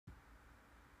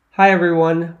Hi,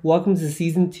 everyone. Welcome to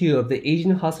season 2 of the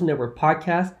Asian Hustle Network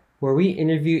podcast, where we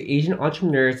interview Asian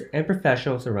entrepreneurs and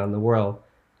professionals around the world.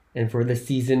 And for this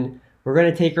season, we're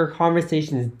going to take our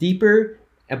conversations deeper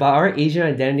about our Asian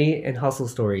identity and hustle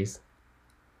stories.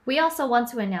 We also want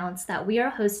to announce that we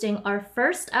are hosting our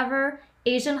first ever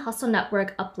Asian Hustle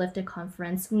Network Uplifted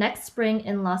Conference next spring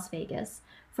in Las Vegas.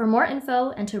 For more info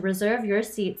and to reserve your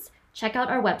seats, check out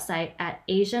our website at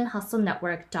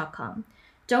asianhustlenetwork.com.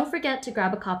 Don't forget to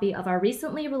grab a copy of our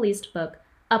recently released book,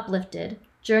 Uplifted: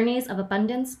 Journeys of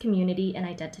Abundance, Community, and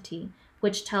Identity,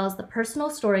 which tells the personal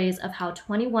stories of how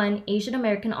 21 Asian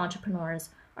American entrepreneurs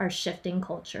are shifting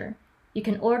culture. You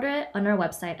can order it on our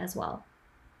website as well.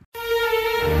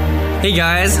 Hey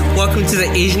guys, welcome to the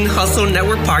Asian Hustle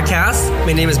Network podcast.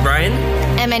 My name is Brian.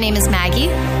 And my name is Maggie.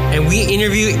 And we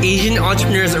interview Asian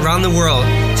entrepreneurs around the world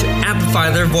to amplify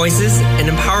their voices and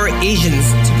empower Asians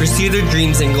to pursue their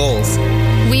dreams and goals.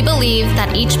 We believe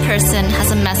that each person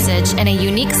has a message and a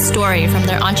unique story from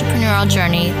their entrepreneurial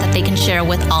journey that they can share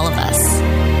with all of us.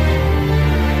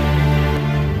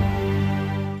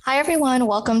 Hi, everyone.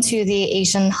 Welcome to the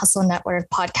Asian Hustle Network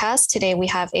podcast. Today, we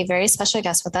have a very special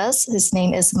guest with us. His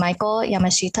name is Michael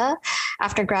Yamashita.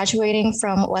 After graduating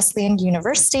from Wesleyan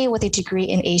University with a degree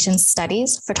in Asian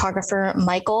Studies, photographer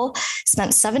Michael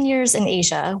spent 7 years in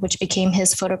Asia, which became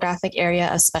his photographic area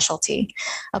of specialty.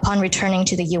 Upon returning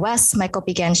to the US, Michael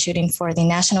began shooting for the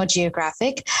National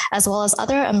Geographic, as well as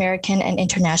other American and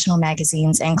international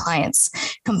magazines and clients.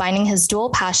 Combining his dual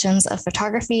passions of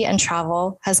photography and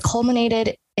travel has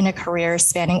culminated in a career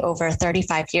spanning over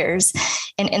 35 years,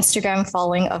 an Instagram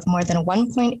following of more than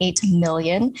 1.8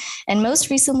 million, and most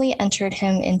recently entered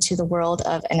him into the world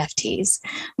of NFTs.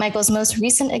 Michael's most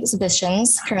recent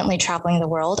exhibitions, currently traveling the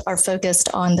world, are focused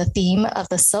on the theme of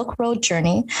the Silk Road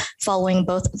journey, following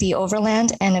both the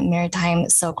overland and maritime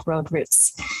Silk Road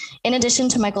routes. In addition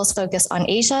to Michael's focus on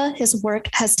Asia, his work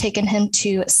has taken him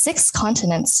to 6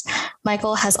 continents.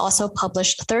 Michael has also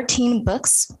published 13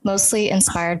 books, mostly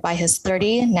inspired by his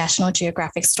 30 National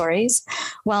Geographic stories.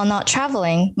 While not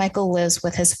traveling, Michael lives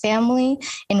with his family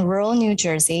in rural New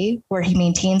Jersey, where he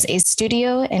maintains a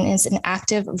studio and is an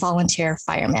active volunteer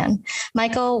fireman.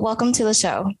 Michael, welcome to the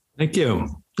show. Thank you.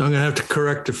 I'm going to have to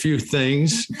correct a few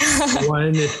things.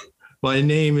 One, my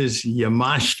name is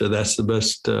Yamashita. That's the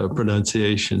best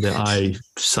pronunciation. The I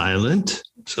silent.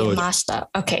 So Yamashita.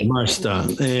 Okay.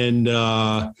 Yamashita. And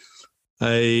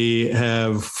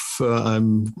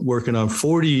I'm working on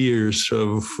 40 years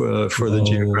of for the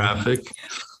Geographic,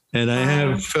 and I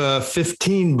have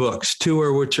 15 books, 2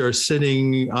 of which are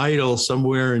sitting idle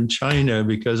somewhere in China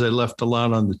because I left a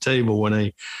lot on the table when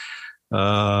the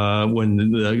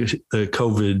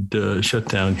COVID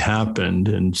shutdown happened.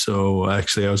 And so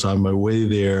actually I was on my way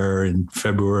there in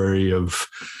February of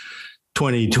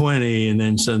 2020, and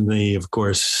then suddenly, of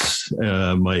course,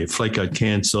 my flight got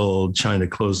canceled. China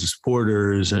closed its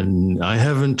borders, and I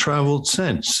haven't traveled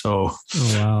since. So,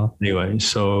 Anyway,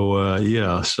 so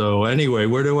So anyway,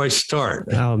 where do I start?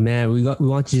 Oh man, we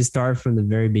want you to start from the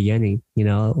very beginning. You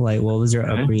know, like what was your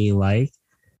upbringing like,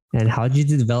 and how did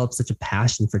you develop such a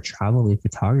passion for travel and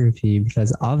photography?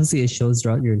 Because obviously, it shows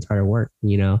throughout your entire work.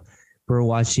 You know, we're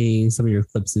watching some of your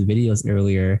clips and videos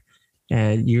earlier.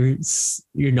 And your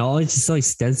knowledge is so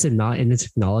extensive, not in the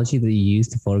technology that you use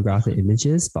to photograph the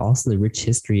images, but also the rich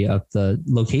history of the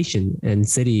location and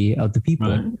city of the people.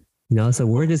 Right. You know, so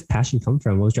where does passion come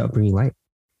from? What was your upbringing like?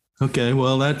 Okay,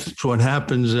 well, that's what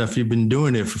happens after you've been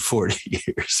doing it for 40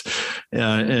 years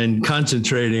and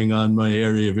concentrating on my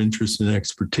area of interest and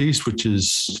expertise, which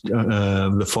is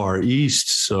the Far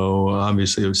East. So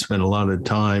obviously I've spent a lot of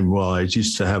time. Well, I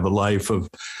used to have a life of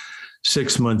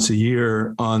 6 months a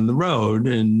year on the road.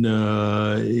 And,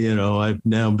 I've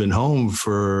now been home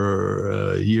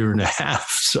for a year and a half.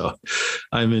 So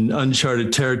I'm in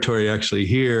uncharted territory actually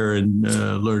here and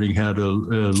learning how to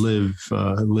live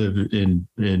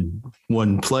in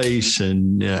one place.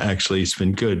 And actually it's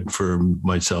been good for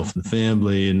myself and the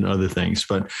family and other things.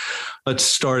 But let's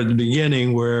start at the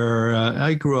beginning where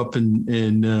I grew up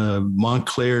in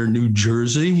Montclair, New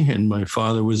Jersey. And my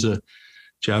father was a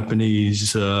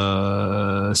Japanese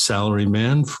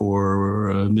salaryman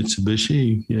for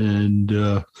Mitsubishi, and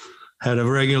had a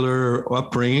regular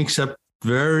upbringing, except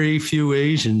very few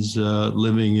Asians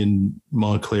living in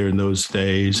Montclair in those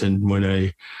days. And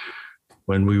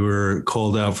when we were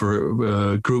called out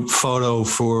for a group photo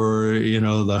for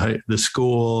the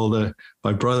school,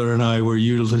 my brother and I were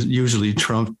usually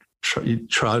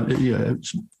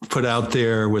put out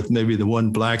there with maybe the one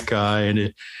black guy,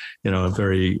 and a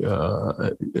very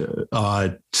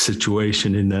odd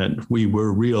situation in that we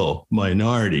were real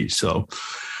minorities. So,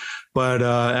 but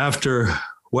after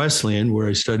Wesleyan, where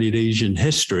I studied Asian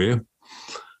history,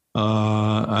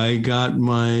 I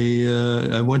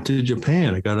went to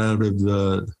Japan. I got out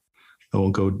of I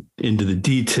won't go into the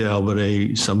detail, but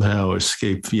I somehow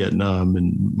escaped Vietnam,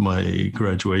 and my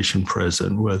graduation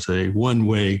present was a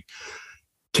one-way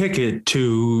ticket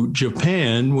to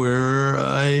Japan, where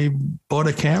I bought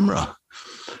a camera.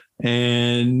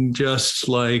 And just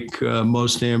like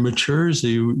most amateurs,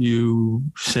 you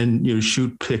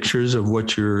shoot pictures of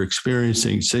what you're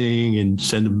experiencing, seeing, and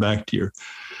send them back to your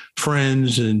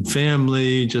friends and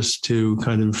family just to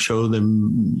kind of show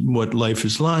them what life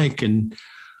is like. And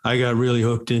I got really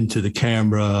hooked into the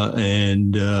camera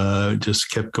and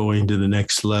just kept going to the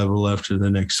next level after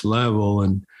the next level.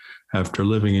 And after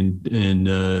living in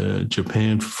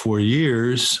Japan for 4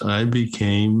 years, I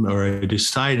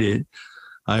decided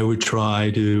I would try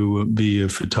to be a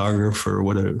photographer.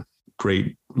 What a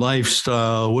great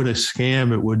lifestyle. What a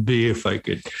scam it would be if I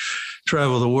could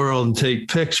travel the world and take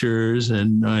pictures.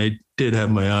 And I did have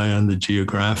my eye on the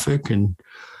geographic. And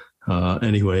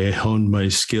anyway, I honed my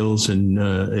skills in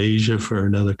Asia for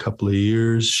another couple of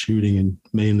years, shooting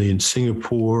mainly in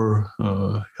Singapore.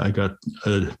 I got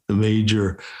the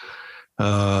major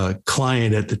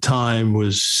client at the time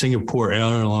was Singapore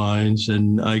Airlines,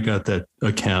 and I got that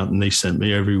account, and they sent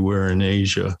me everywhere in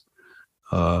Asia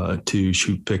to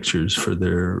shoot pictures for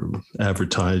their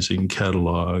advertising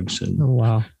catalogs. And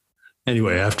wow.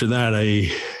 Anyway, after that,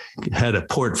 I had a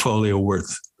portfolio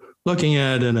worth looking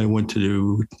at, and I went to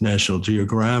do National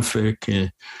Geographic.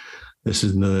 And this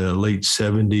is in the late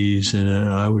 70s, and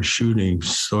I was shooting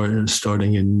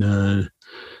starting in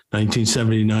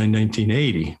 1979,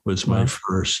 1980 was my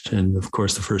first. And of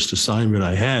course, the first assignment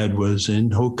I had was in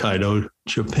Hokkaido,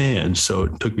 Japan. So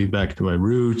it took me back to my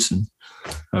roots, and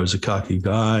I was a cocky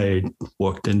guy. I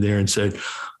walked in there and said,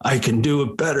 I can do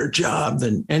a better job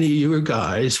than any of your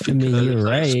guys. I mean, you're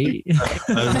right.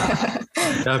 I'm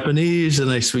Japanese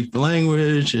and I speak the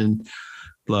language and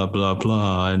blah, blah,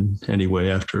 blah. And anyway,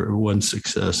 after one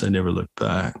success, I never looked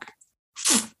back.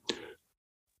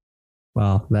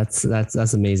 Wow, that's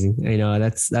amazing.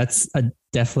 That's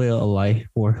definitely a life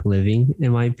worth living,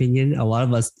 in my opinion. A lot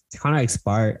of us kind of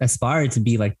aspire to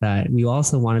be like that. We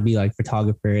also want to be like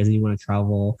photographers, and you want to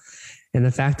travel. And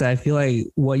the fact that I feel like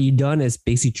what you've done is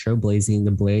basically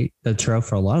trailblazing the trail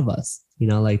for a lot of us.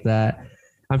 Like that.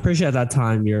 I'm pretty sure at that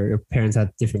time your parents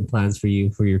had different plans for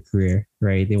you for your career,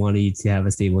 right? They wanted you to have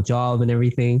a stable job and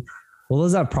everything. What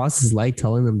was that process like,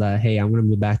 telling them that, hey, I'm going to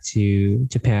move back to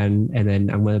Japan, and then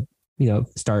I'm going to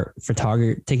start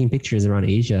taking pictures around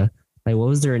Asia? Like, what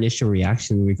was their initial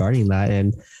reaction regarding that?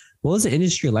 And what was the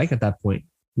industry like at that point?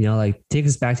 Take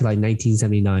us back to like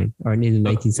 1979 or in the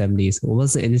 1970s. What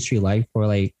was the industry like for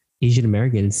like Asian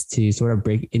Americans to sort of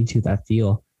break into that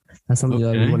field? That's something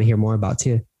that we want to hear more about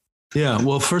too. Yeah.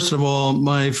 Well, first of all,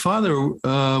 my father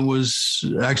was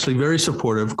actually very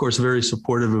supportive, of course, very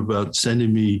supportive about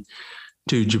sending me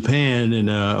to Japan,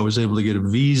 and I was able to get a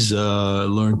visa,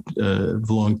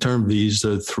 long-term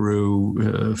visa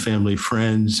through family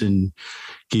friends in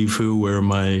Gifu, where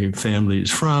my family is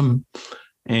from.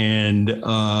 And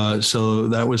so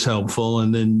that was helpful.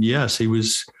 And then, yes, he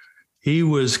was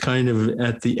kind of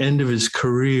at the end of his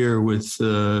career with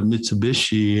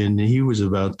Mitsubishi, and he was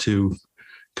about to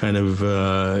kind of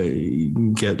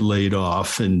get laid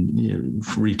off and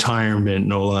retirement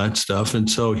and all that stuff. And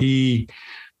so he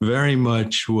very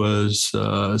much was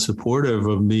supportive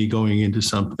of me going into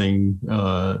something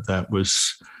that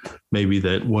was maybe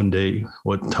that one day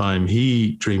what time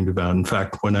he dreamed about. In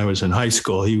fact, when I was in high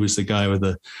school, he was the guy with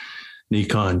the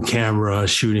Nikon camera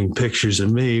shooting pictures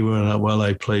of me while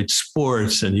I played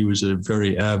sports, and he was a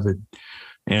very avid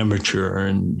amateur.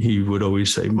 And he would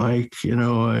always say, Mike,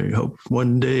 I hope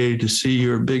one day to see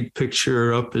your big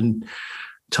picture up in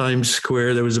Times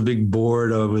Square. There was a big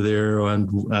board over there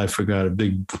a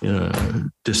big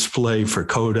display for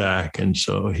Kodak. And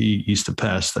so he used to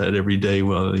pass that every day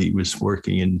while he was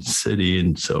working in the city.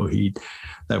 And so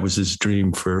that was his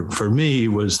dream for me,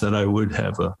 was that I would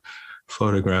have a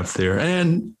photograph there.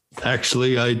 And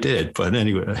actually I did, but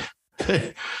anyway,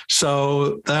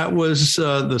 so that was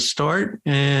the start.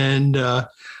 And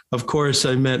of course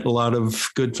I met a lot of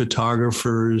good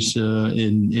photographers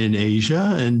in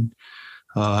Asia, and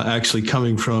actually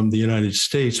coming from the United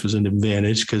States was an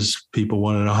advantage, because people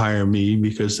wanted to hire me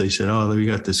because they said, oh, we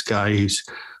got this guy who's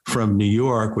from New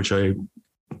York, which I,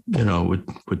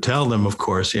 would tell them, of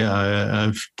course,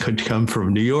 I've come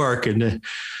from New York, and,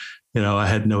 I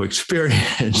had no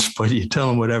experience, but you tell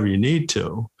them whatever you need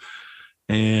to.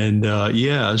 And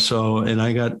and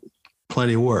I got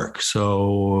plenty of work.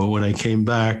 So when I came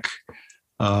back,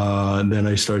 Then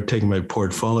I started taking my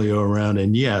portfolio around,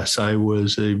 and yes, I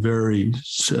was I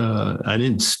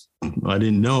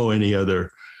didn't know any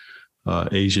other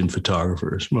Asian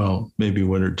photographers. Well, maybe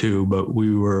one or two, but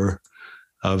we were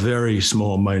a very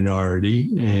small minority,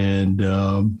 and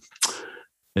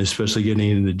especially getting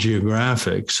into the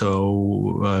geographic.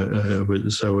 So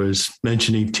as I was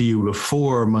mentioning to you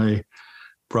before,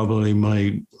 probably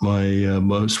my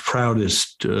most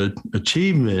proudest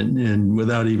achievement, and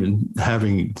without even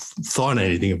having thought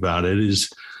anything about it, is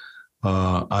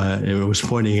it was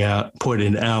pointing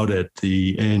out at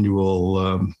the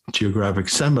annual geographic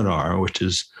seminar, which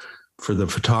is for the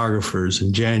photographers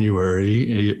in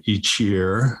January each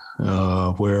year,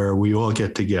 where we all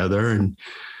get together and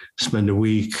spend a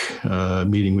week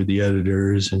meeting with the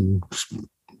editors and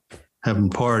having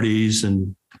parties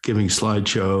and giving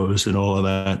slideshows and all of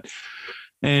that.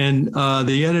 And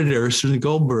the editor, Susan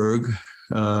Goldberg,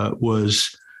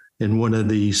 was in one of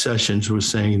the sessions was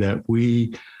saying that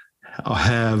we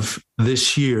have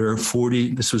this year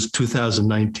 40, this was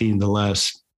 2019, the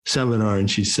last seminar. And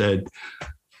she said,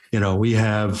 we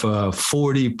have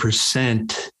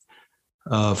 40%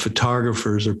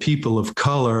 photographers or people of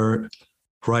color,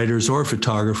 writers or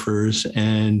photographers,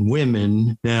 and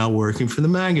women now working for the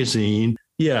magazine.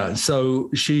 Yeah, so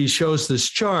she shows this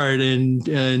chart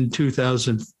and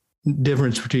 2000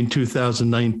 difference between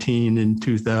 2019 and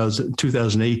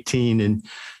 2018 and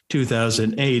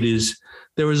 2008 is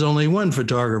there was only one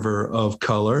photographer of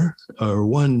color or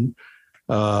one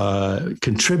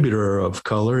contributor of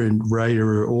color and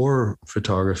writing or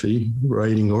photography,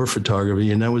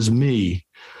 and that was me.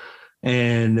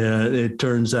 And it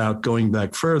turns out, going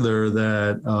back further,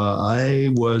 that I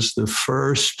was the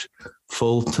first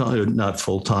not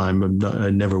full-time,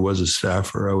 I never was a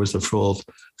staffer. I was the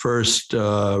first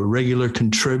regular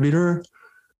contributor,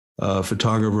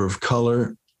 photographer of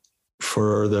color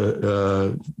for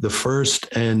the first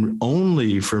and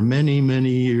only for many,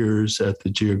 many years at the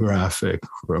Geographic,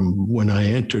 from when I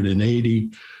entered in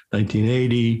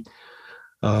 1980.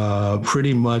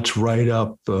 Pretty much right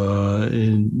up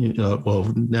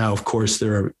well, now, of course,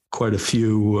 there are quite a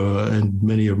few and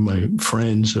many of my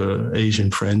friends,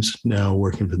 Asian friends, now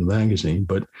working for the magazine.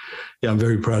 But yeah, I'm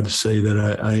very proud to say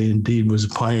that I indeed was a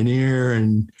pioneer,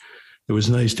 and it was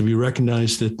nice to be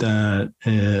recognized as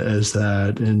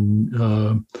that.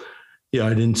 And yeah,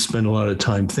 I didn't spend a lot of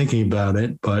time thinking about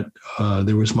it, but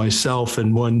there was myself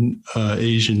and one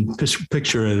Asian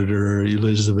picture editor,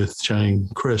 Elizabeth Chang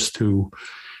Christ, who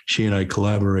she and I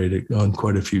collaborated on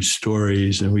quite a few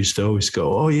stories, and we used to always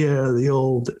go, "Oh yeah,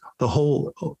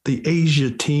 the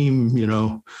Asia team,"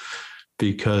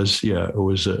 because yeah, it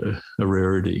was a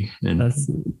rarity. And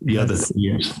the other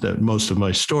thing is that most of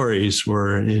my stories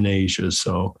were in Asia,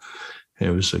 so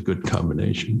it was a good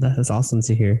combination. That's awesome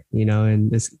to hear,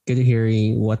 and it's good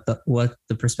hearing what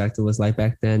the perspective was like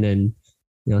back then, and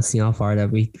seeing how far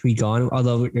that we gone.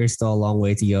 Although there's still a long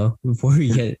way to go before we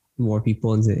get more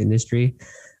people into the industry.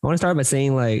 I want to start by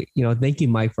saying, thank you,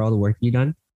 Mike, for all the work you've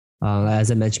done. As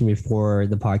I mentioned before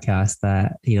the podcast,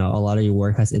 that a lot of your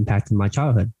work has impacted my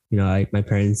childhood. My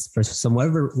parents, for some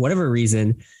whatever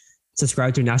reason,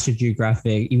 subscribed to National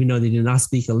Geographic, even though they did not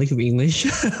speak a lick of English.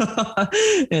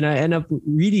 And I end up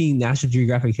reading National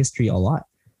Geographic history a lot,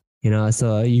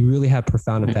 so you really had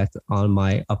profound effect on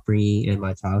my upbringing and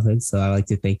my childhood. So I'd like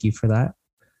to thank you for that.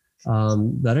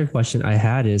 The other question I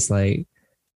had is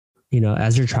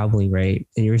as you're traveling, right,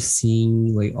 and you're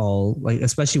seeing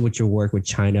especially with your work with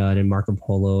China and Marco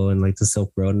Polo and the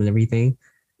Silk Road and everything,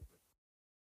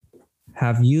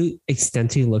 have you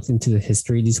extensively looked into the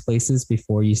history of these places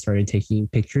before you started taking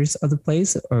pictures of the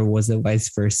place? Or was it vice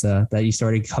versa, that you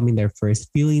started coming there first,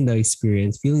 feeling the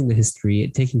experience, feeling the history,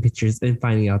 taking pictures and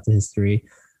finding out the history?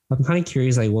 I'm kind of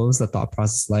curious, what was the thought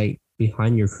process like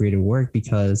behind your creative work?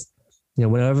 Because,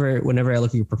 whenever I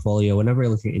look at your portfolio, whenever I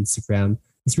look at your Instagram,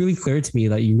 it's really clear to me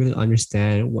that you really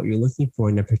understand what you're looking for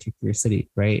in a particular city,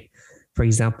 right? For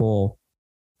example,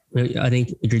 I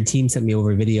think your team sent me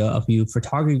over a video of you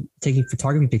taking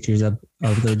photography pictures of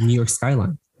the New York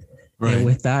skyline. Right. And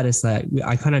with that, it's like,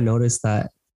 I kind of noticed that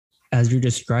as you're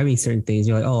describing certain things,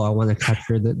 you're like, oh, I want to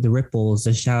capture the ripples,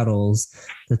 the shadows,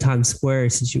 the Times Square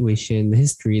situation, the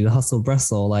history, the hustle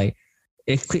bustle.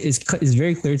 It's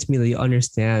very clear to me that you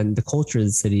understand the culture of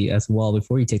the city as well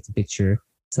before you take the picture.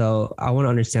 So I want to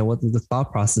understand what the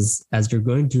thought process as you're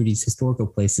going through these historical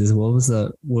places. What was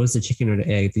the chicken or the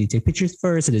egg? Did you take pictures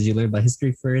first, or did you learn about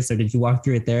history first, or did you walk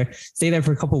through it there, stay there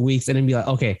for a couple of weeks, and then be like,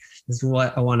 okay, this is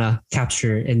what I want to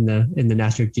capture in the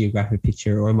National Geographic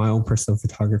picture or my own personal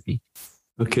photography?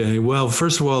 Okay, well,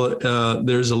 first of all,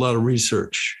 there's a lot of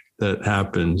research that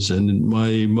happens, and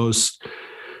my most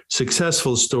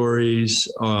successful stories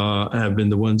have been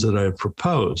the ones that I've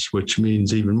proposed, which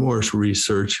means even more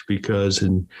research, because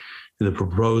in the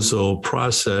proposal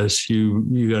process,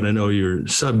 you got to know your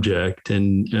subject,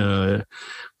 and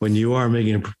when you are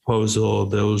making a proposal,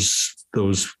 that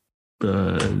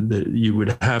you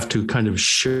would have to kind of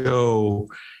show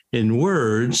in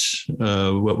words,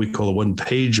 what we call a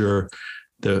one-pager,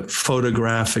 the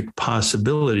photographic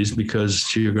possibilities, because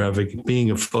Geographic,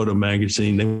 being a photo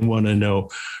magazine, they want to know,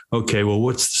 okay, well,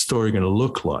 what's the story going to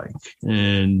look like?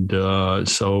 And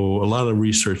so a lot of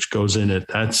research goes in at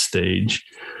that stage.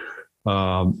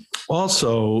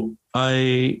 Also,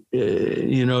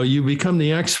 you become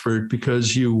the expert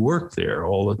because you work there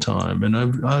all the time. And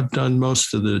I've done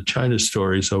most of the China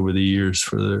stories over the years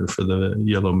for the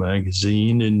Yellow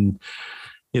magazine. And,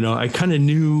 I kind of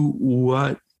knew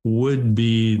what would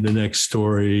be the next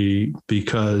story,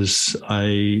 because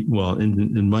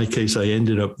in my case, I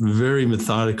ended up very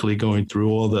methodically going through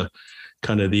all the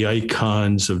kind of the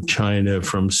icons of China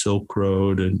from Silk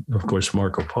Road, and of course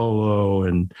Marco Polo,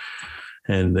 and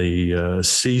the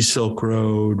Sea Silk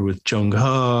Road with Zheng He,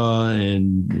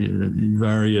 and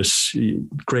various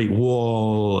Great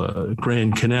Wall,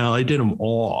 Grand Canal. I did them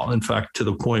all. In fact, to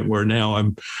the point where now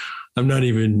I'm not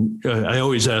even, I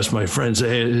always ask my friends,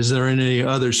 hey, is there any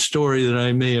other story that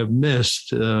I may have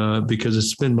missed? Because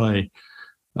it's been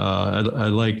I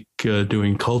like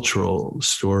doing cultural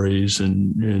stories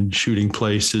and shooting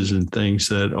places and things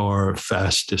that are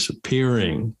fast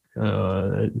disappearing.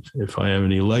 If I have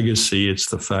any legacy, it's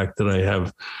the fact that I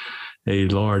have a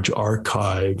large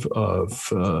archive of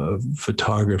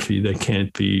photography that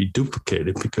can't be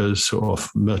duplicated, because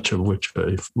much of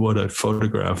what I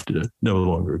photographed no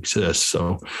longer exists.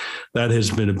 So that has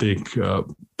been a big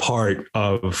part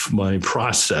of my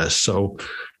process. So,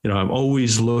 I'm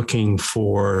always looking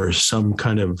for some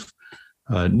kind of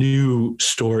new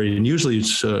story, and usually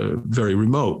it's very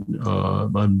remote. I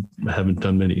haven't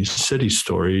done many city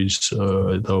stories,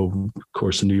 though, of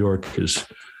course, New York is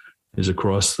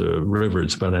across the river.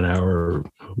 It's about an hour,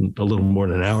 a little more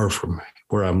than an hour from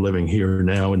where I'm living here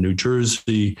now in New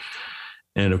Jersey.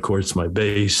 And of course, my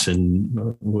base.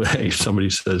 And hey, somebody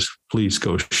says, please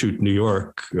go shoot New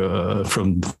York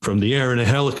from the air in a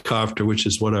helicopter, which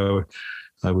is what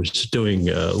I was doing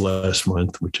last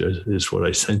month, which is what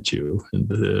I sent you. And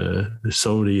the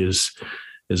Sony is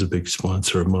a big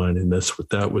sponsor of mine, and that's what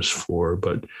that was for.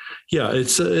 But yeah,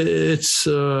 it's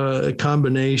a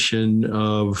combination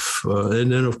of, and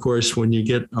then of course, when you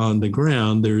get on the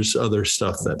ground, there's other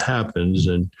stuff that happens,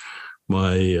 and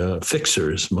my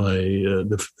fixers,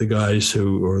 the guys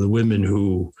or the women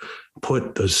who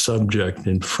put the subject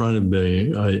in front of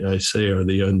me, I say are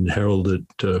the unheralded,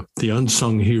 the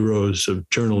unsung heroes of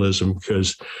journalism,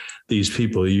 because these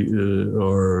people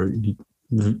you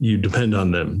depend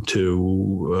on them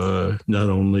to not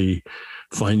only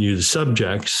find you the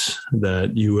subjects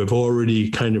that you have already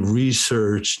kind of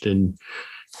researched and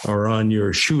are on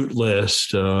your shoot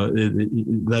list.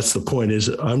 That's the point, is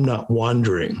I'm not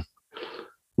wandering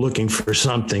looking for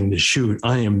something to shoot.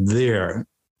 I am there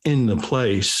in the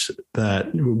place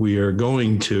that we are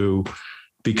going to,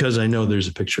 because I know there's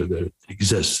a picture that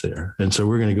exists there. And so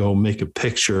we're going to go make a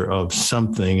picture of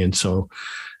something. And so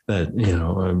that,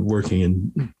 I'm working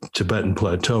in Tibetan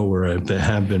Plateau, where I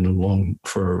have been along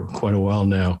for quite a while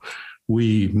now.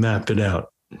 We map it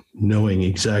out, knowing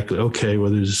exactly, okay,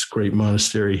 well, there's this great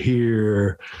monastery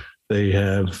here. They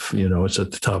have, it's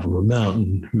at the top of a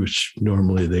mountain, which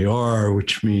normally they are,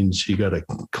 which means you got to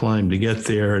climb to get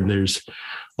there. And there's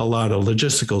a lot of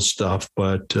logistical stuff,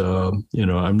 but,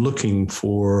 I'm looking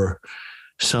for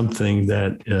something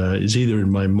that is either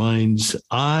in my mind's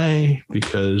eye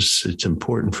because it's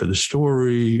important for the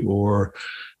story, or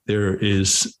there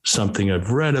is something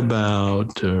I've read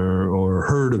about or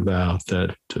heard about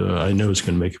that I know is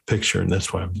going to make a picture, and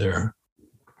that's why I'm there.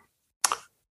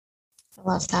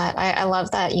 I love that. I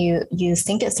love that you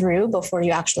think it through before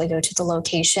you actually go to the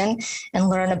location and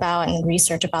learn about and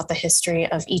research about the history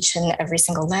of each and every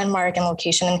single landmark and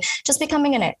location, and just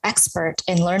becoming an expert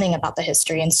in learning about the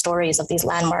history and stories of these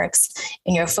landmarks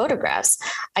in your photographs.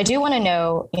 I do want to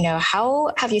know,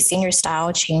 how have you seen your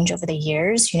style change over the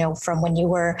years, from when you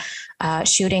were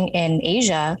shooting in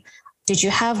Asia? Did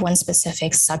you have one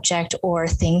specific subject or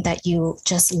thing that you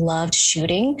just loved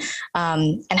shooting?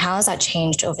 And how has that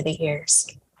changed over the years?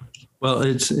 Well,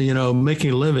 it's,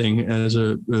 making a living as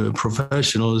a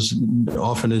professional is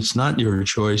often, it's not your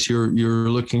choice. You're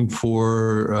looking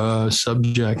for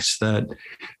subjects that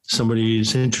somebody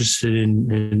is interested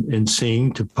in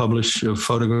seeing to publish a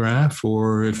photograph,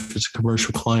 or if it's a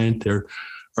commercial client, they're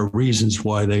are reasons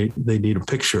why they need a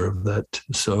picture of that.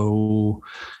 So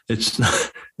it's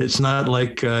not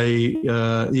like I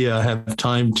have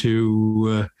time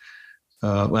to.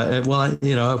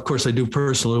 Of course, I do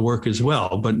personal work as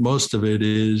well, but most of it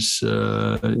is,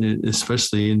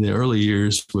 especially in the early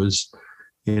years, was,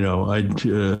 I'd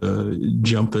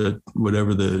jump at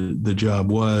whatever the job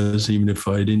was, even if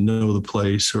I didn't know the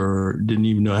place or didn't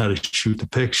even know how to shoot the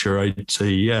picture. I'd say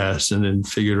yes, and then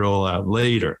figure it all out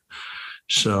later.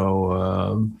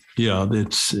 So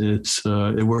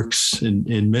it works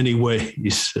in many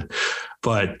ways.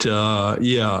 But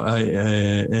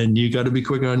and you got to be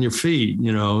quick on your feet.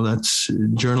 That's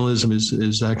journalism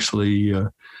is actually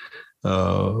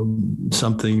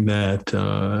something that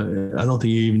I don't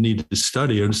think you even need to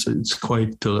study. It's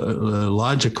quite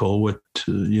logical what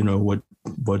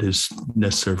is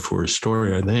necessary for a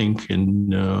story, I think.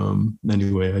 And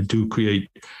anyway, I do create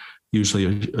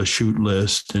usually a shoot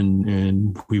list,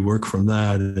 and we work from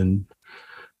that. And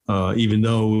even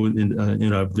though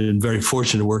I've been very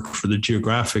fortunate to work for the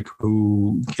Geographic,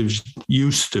 who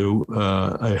used to,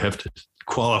 I have to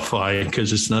qualify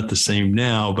because it's not the same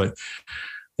now, but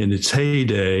in its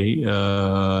heyday,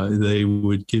 they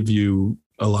would give you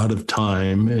a lot of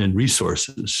time and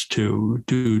resources to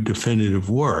do definitive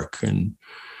work. And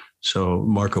so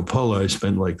Marco Polo, I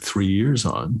spent like 3 years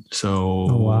on. So,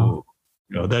 oh, wow.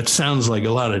 That sounds like a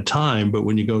lot of time, but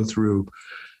when you go through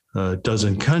a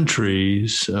dozen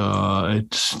countries,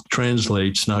 it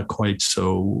translates not quite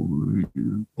so,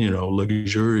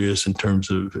 luxurious in terms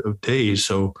of days.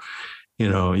 So,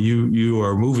 you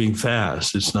are moving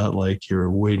fast. It's not like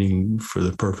you're waiting for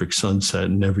the perfect sunset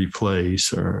in every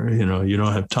place, or, you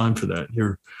don't have time for that.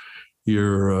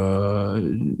 You're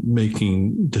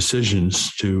making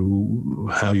decisions to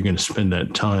how you're going to spend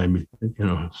that time,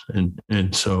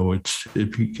 and so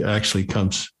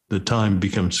the time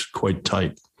becomes quite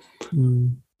tight.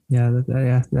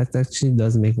 That actually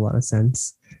does make a lot of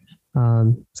sense.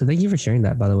 So thank you for sharing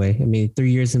that, by the way. I mean,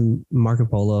 3 years in Marco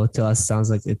Polo to us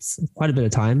sounds like it's quite a bit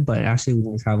of time, but actually when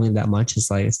you're traveling that much, it's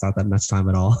not that much time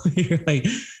at all. You're like,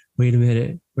 wait a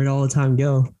minute, where'd all the time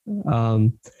go?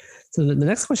 So the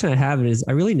next question I have is,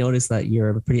 I really noticed that you're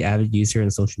a pretty avid user in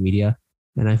social media.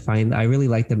 And I really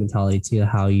like the mentality to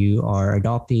how you are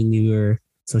adopting newer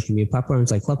social media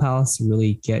platforms like Clubhouse to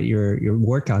really get your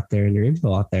work out there and your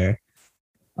info out there.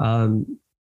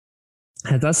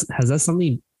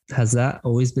 Has that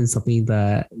always been something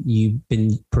that you've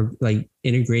been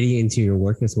integrating into your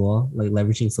work as well, like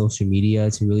leveraging social media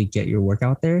to really get your work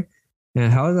out there?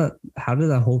 And how did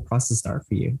that whole process start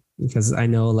for you? Because I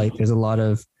know there's a lot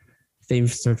of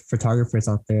famous photographers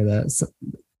out there that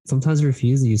sometimes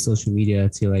refuse to use social media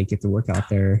to get the work out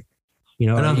there. I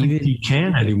don't think you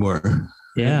can anymore.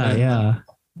 Yeah.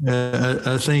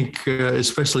 I think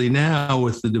especially now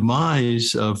with the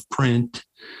demise of print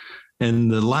and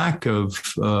the lack of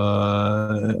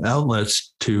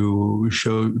outlets to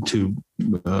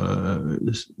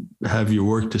have your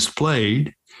work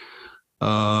displayed,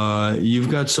 you've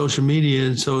got social media,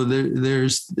 and so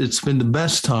it's been the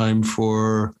best time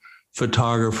for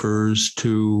photographers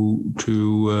to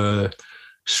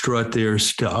strut their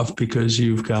stuff, because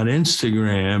you've got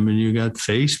Instagram and you got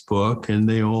Facebook, and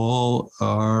they all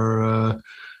are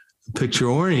picture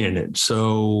oriented.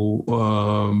 So,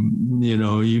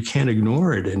 you can't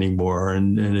ignore it anymore,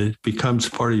 and it becomes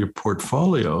part of your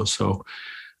portfolio. So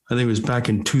I think it was back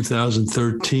in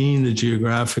 2013, the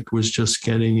Geographic was just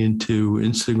getting into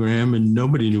Instagram, and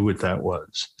nobody knew what that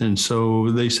was. And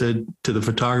so they said to the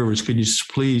photographers, could you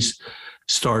please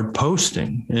start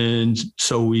posting? And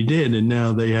so we did. And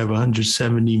now they have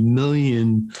 170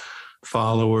 million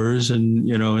followers. And,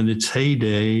 in its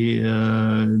heyday,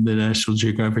 the National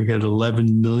Geographic had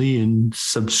 11 million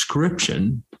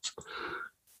subscriptions.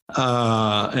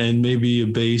 And maybe a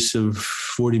base of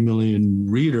 40 million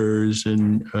readers.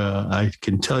 And I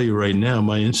can tell you right now,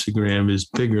 my Instagram is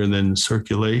bigger than the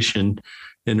circulation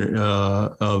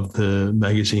of the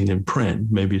magazine in print.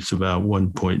 Maybe it's about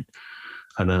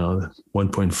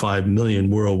 1.5 million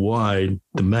worldwide.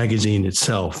 The magazine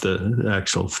itself, the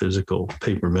actual physical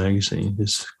paper magazine,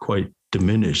 is quite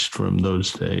diminished from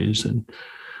those days. And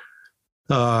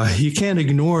you can't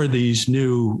ignore these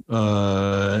new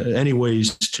any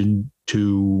ways to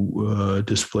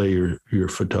display your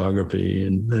photography,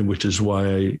 and which is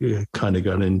why I kind of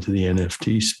got into the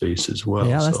NFT space as well.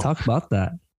 Yeah, let's talk about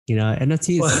that.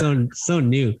 NFT is so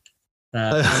new.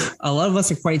 A lot of us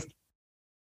are quite,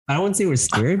 I don't want to say we're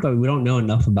scared, but we don't know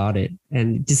enough about it.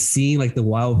 And just seeing the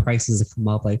wild prices that come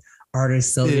up,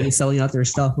 artists selling out their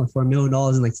stuff for $1 million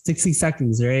in 60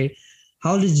 seconds, right?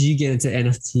 How did you get into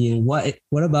NFT, and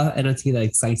what about NFT that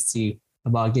excites you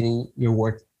about getting your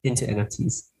work into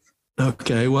NFTs?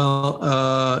 Okay, well,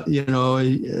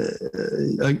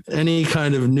 any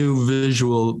kind of new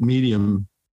visual medium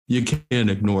you can't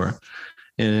ignore.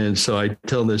 And so I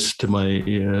tell this to my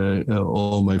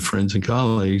all my friends and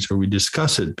colleagues, or we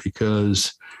discuss it,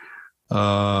 because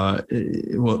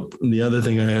the other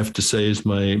thing I have to say is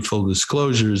my full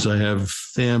disclosures. I have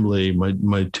family,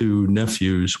 my two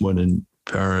nephews, one in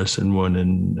Paris and one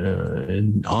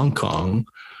in Hong Kong,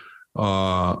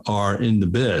 are in the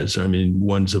biz. I mean,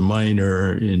 one's a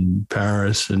miner in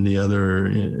Paris, and the other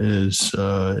is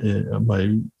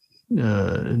my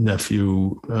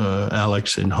nephew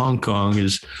Alex in Hong Kong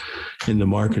is in the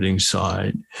marketing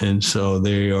side, and so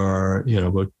they are,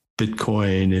 but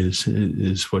Bitcoin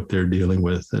is what they're dealing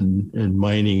with, and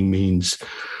mining means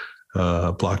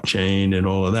blockchain and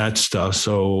all of that stuff.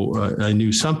 So I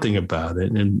knew something about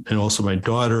it, and also my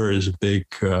daughter is a big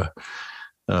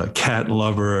cat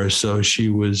lover, so she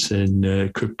was in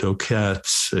crypto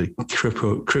cats,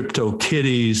 crypto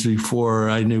kitties before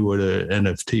I knew what an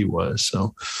NFT was.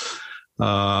 So,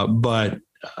 and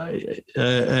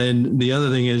the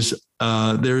other thing is,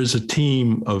 there is a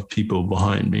team of people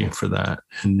behind me for that.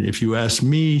 And if you ask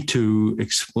me to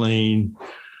explain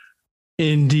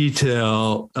in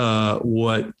detail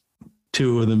what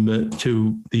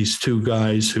these two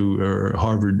guys who are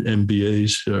Harvard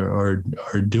MBAs are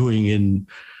doing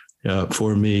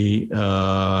for me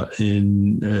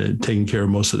in taking care of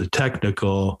most of the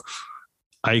technical,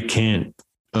 I can't.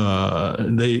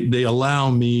 They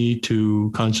allow me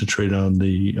to concentrate on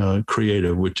the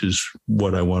creative, which is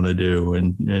what I want to do.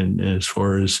 And as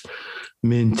far as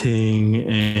minting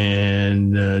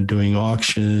and doing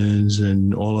auctions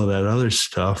and all of that other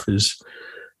stuff is,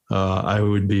 I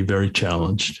would be very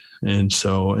challenged. And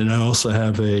I also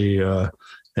have a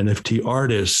NFT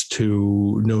artist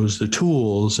who knows the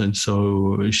tools. And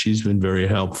so she's been very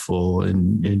helpful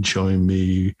in showing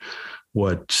me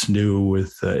what's new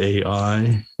with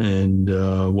AI and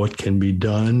what can be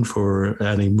done for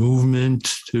adding movement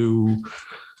to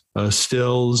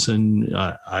stills. And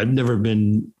I've never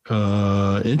been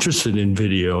interested in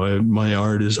video. My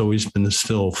art has always been the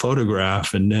still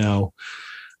photograph, and now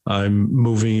I'm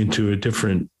moving into a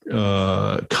different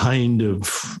kind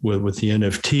of with the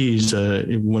NFTs.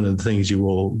 One of the things you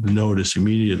will notice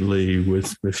immediately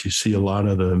if you see a lot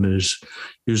of them is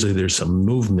usually there's some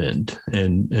movement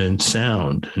and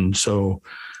sound. And so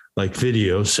like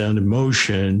video, sound and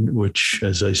motion, which,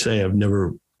 as I say, I've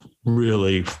never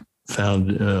really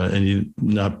found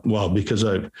because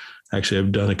I've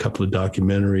done a couple of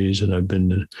documentaries, and I've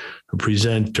been a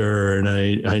presenter, and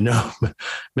I know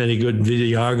many good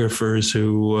videographers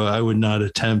who I would not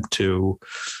attempt to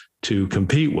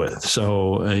compete with.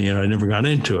 So, I never got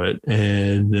into it.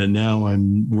 And now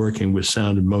I'm working with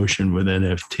sound and motion with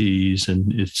NFTs,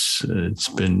 and it's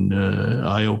been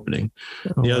eye-opening.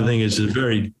 The other thing is a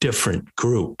very different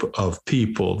group of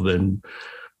people than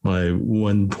my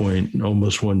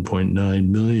almost 1.9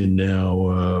 million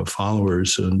now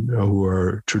followers, and who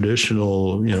are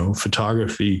traditional,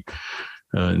 photography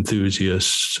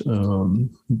enthusiasts.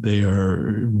 They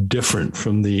are different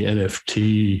from the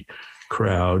NFT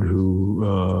crowd, who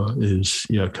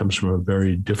comes from a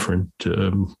very different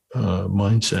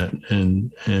mindset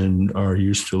and are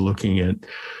used to looking at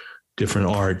different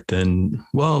art than,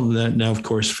 that now, of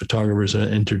course, photographers have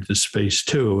entered the space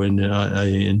too. And I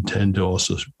intend to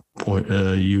also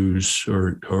use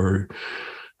or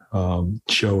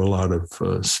show a lot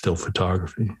of still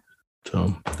photography.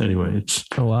 So anyway, it's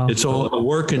all a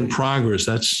work in progress.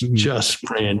 That's just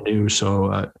brand new.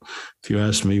 So if you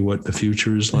ask me what the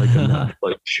future is like, I'm not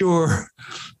quite sure,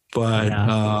 but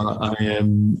I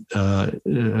am.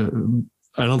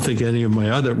 I don't think any of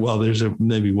my there's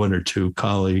maybe one or two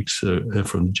colleagues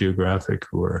from Geographic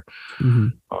who are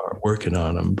working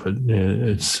on them, but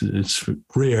it's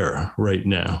rare right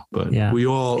now. But we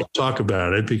all talk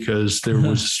about it because there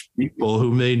was people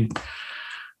who made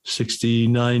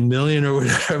 69 million or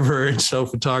whatever. And so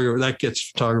that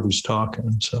gets photographers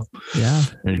talking. So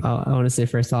anyway. I want to say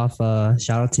first off,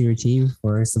 shout out to your team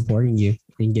for supporting you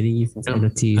and getting you from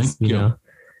NFTs, you know.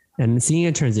 And seeing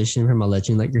a transition from a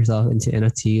legend like yourself into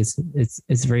NFT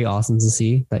it's very awesome to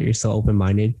see that you're so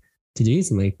open-minded to do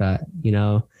something like that.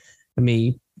 I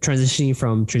mean, transitioning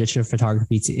from traditional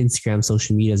photography to Instagram,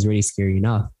 social media is already scary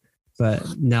enough. But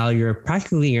now you're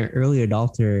practically an early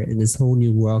adopter in this whole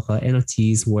new world called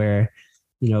NFTs, where,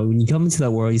 when you come into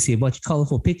that world, you see a bunch of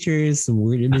colorful pictures, some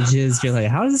weird images. You're like,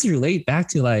 how does this relate back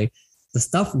to like the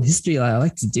stuff from history that I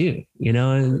like to do?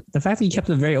 And the fact that you kept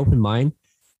a very open mind.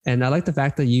 And I like the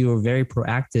fact that you were very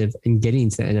proactive in getting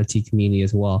into the NFT community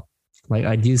as well. Like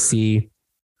I do see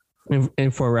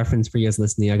And for reference for you guys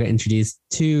listening, I got introduced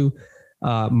to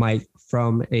Mike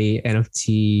from a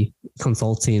NFT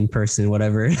consulting person,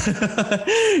 whatever.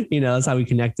 That's how we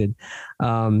connected.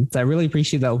 So I really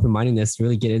appreciate that open-mindedness to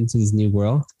really get into this new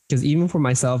world. Because even for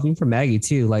myself, even for Maggie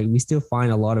too, like we still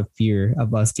find a lot of fear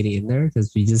of us getting in there because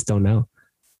we just don't know,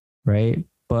 right?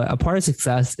 But a part of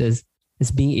success is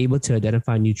being able to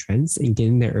identify new trends and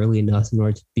getting there early enough in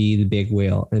order to be the big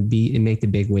whale and make the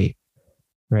big wave,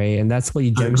 right? And that's what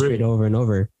you demonstrate over and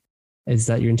over. Is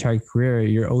that your entire career,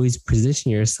 you're always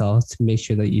positioning yourself to make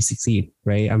sure that you succeed,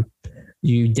 right?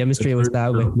 You demonstrate with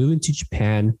that with moving to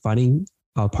Japan, finding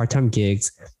part-time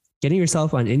gigs, getting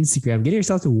yourself on Instagram, getting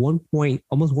yourself to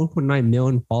almost 1.9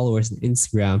 million followers on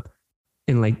Instagram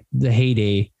in like the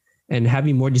heyday, and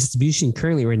having more distribution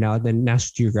currently right now than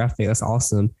National Geographic. That's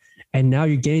awesome. And now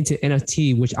you're getting to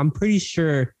NFT, which I'm pretty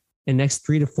sure in the next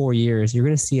 3 to 4 years, you're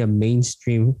going to see a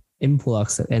mainstream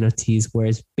influx of NFTs where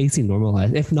it's basically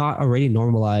normalized, if not already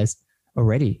normalized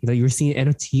already. You're seeing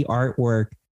NFT artwork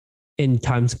in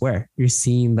Times Square. You're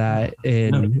seeing that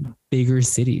in bigger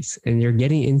cities, and you're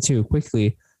getting into it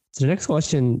quickly. So the next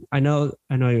question, I know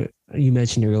you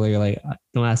mentioned earlier, like,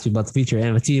 don't ask me about the future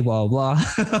NFT, blah, blah,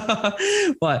 blah.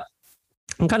 But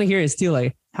I'm kind of curious too,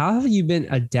 like, how have you been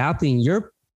adapting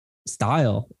your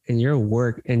style and your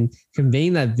work and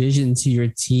conveying that vision to your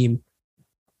team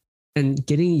and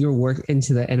getting your work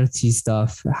into the NFT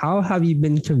stuff? How have you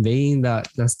been conveying that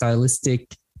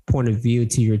stylistic point of view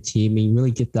to your team and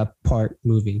really get that part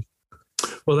moving?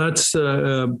 Well, that's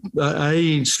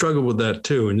I struggled with that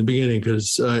too in the beginning,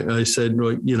 because I said,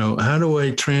 well, how do I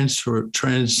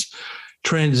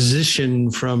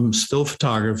transition from still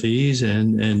photographies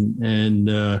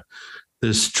and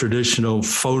this traditional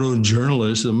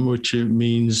photojournalism, which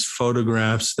means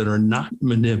photographs that are not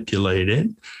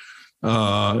manipulated.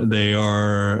 They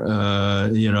are,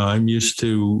 I'm used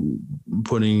to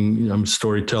I'm a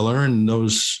storyteller, and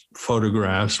those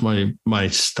photographs, my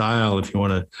style, if you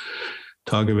want to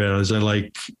talk about it, is I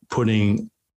like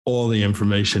putting all the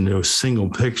information into a single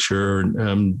picture.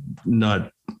 I'm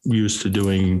not used to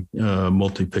doing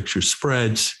multi-picture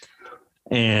spreads.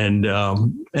 And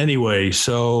anyway,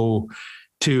 so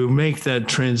to make that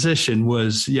transition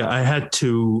was, I had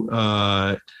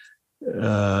to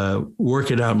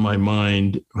work it out in my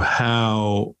mind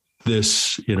how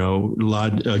this,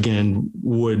 again,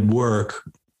 would work,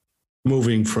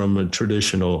 moving from a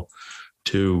traditional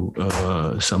to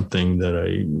something that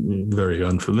I'm very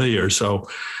unfamiliar. So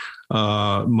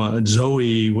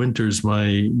Zoe Winters,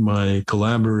 my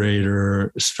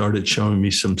collaborator, started showing me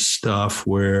some stuff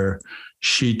where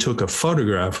she took a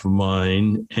photograph of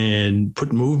mine and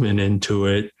put movement into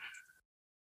it,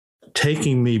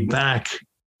 taking me back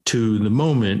to the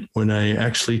moment when I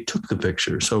actually took the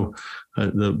picture. So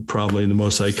probably the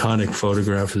most iconic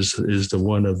photograph is the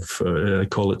one of, I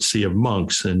call it Sea of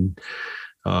Monks. And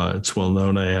it's well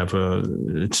known.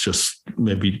 It's just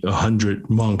maybe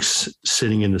 100 monks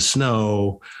sitting in the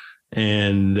snow,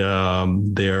 and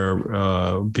they're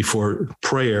before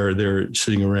prayer, they're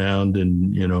sitting around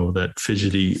in, that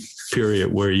fidgety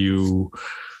period where you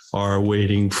are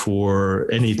waiting for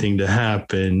anything to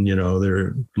happen.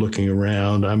 They're looking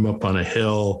around. I'm up on a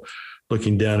hill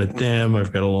looking down at them.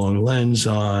 I've got a long lens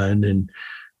on, and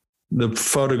the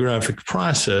photographic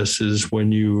process is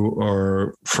when you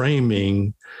are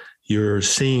framing, you're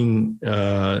seeing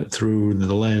through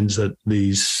the lens that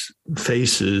these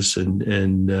faces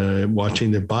and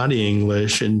watching their body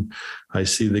English. And I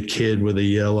see the kid with a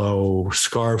yellow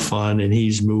scarf on, and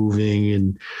he's moving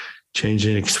and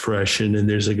changing expression. And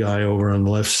there's a guy over on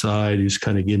the left side who's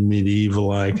kind of giving me the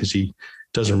evil eye because he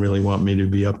doesn't really want me to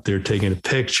be up there taking a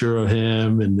picture of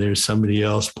him. And there's somebody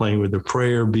else playing with the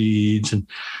prayer beads. And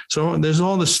so there's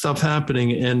all this stuff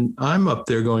happening. And I'm up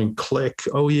there going, click.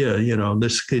 Oh yeah.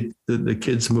 This kid, the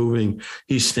kid's moving.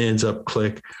 He stands up,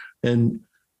 click. And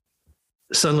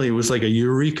suddenly it was like a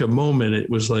eureka moment. It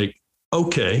was like,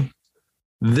 okay,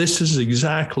 this is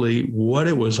exactly what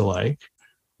it was like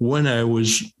when I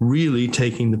was really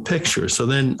taking the picture. So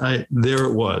then there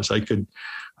it was. I could,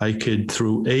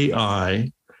 through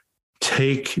AI,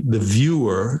 take the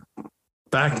viewer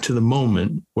back to the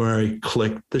moment where I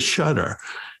clicked the shutter.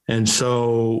 And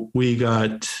so we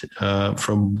got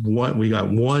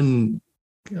one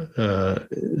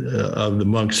of the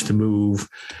monks to move,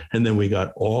 and then we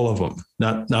got all of them,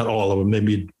 not all of them,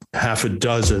 maybe half a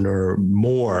dozen or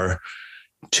more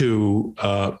to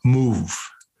move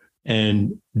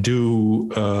and do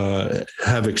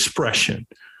have expression.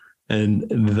 And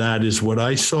that is what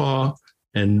I saw.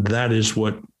 And that is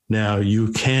what now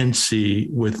you can see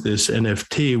with this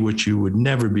NFT, which you would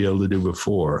never be able to do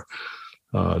before.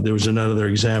 There was another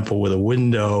example with a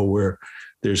window where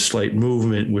there's slight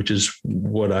movement, which is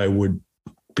what I would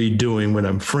be doing when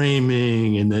I'm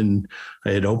framing. And then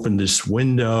I had opened this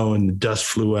window and the dust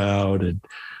flew out. And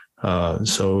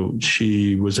so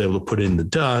she was able to put in the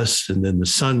dust, and then the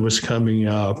sun was coming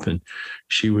up, and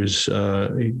she was,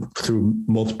 through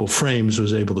multiple frames,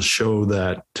 was able to show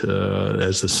that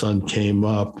as the sun came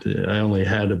up. I only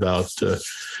had about,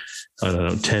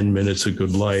 10 minutes of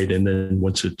good light. And then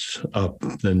once it's up,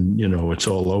 then, it's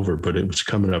all over. But it was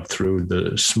coming up through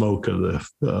the smoke of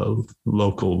the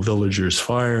local villagers'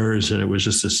 fires. And it was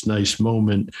just this nice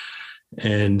moment.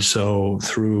 And so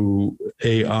through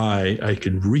AI, I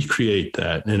could recreate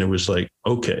that. And it was like,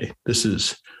 okay, this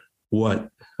is what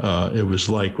it was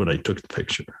like when I took the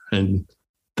picture. And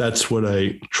that's what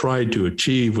I tried to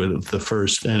achieve with the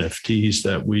first NFTs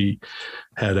that we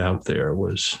had out there,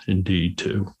 was indeed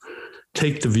to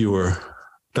take the viewer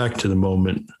back to the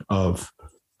moment of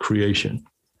creation.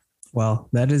 Wow,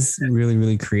 that is really,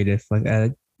 really creative. Like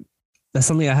that's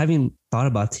something I haven't thought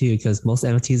about too, because most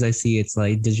NFTs I see, it's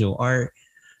like digital art.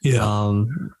 Yeah.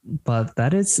 But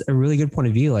that is a really good point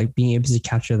of view, like being able to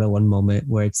capture that one moment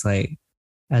where it's like,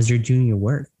 as you're doing your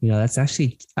work, that's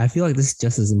actually, I feel like this is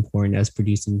just as important as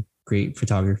producing great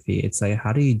photography. It's like,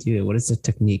 how do you do it? What is the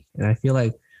technique? And I feel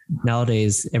like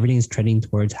nowadays everything is trending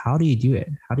towards, how do you do it?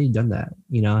 How do you done that?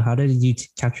 How did you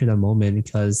capture that moment?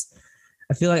 Because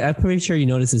I feel like, I'm pretty sure you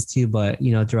notice this too, but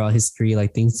throughout history,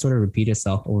 like things sort of repeat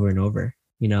itself over and over.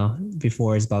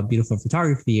 Before it's about beautiful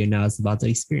photography, and now it's about the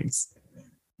experience.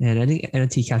 And I think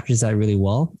NFT captures that really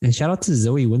well. And shout out to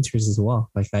Zoe Winters as well.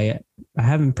 Like I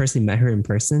haven't personally met her in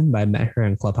person, but I met her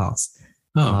in Clubhouse.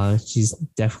 She's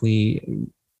definitely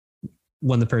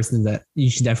one of the persons that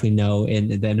you should definitely know in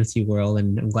the NFT world.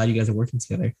 And I'm glad you guys are working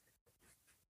together.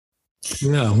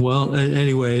 Yeah. Well,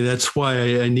 anyway, that's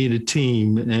why I need a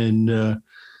team. And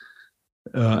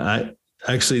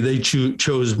they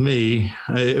chose me.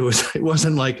 It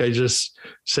wasn't like I just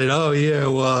said, "Oh yeah,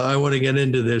 well, I want to get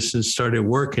into this," and started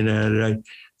working at it.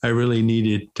 I really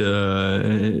needed,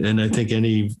 and I think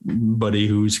anybody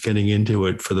who's getting into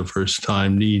it for the first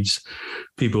time needs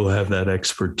people who have that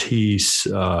expertise,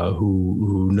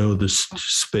 who know the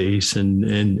space and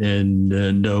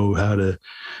know how to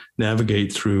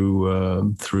navigate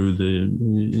through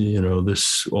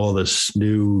this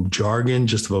new jargon.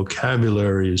 Just the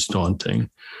vocabulary is daunting.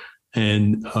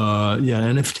 And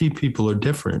NFT people are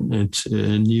different.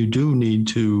 And you do need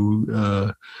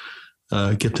to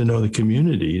get to know the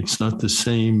community. It's not the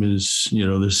same as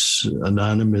this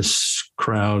anonymous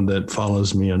crowd that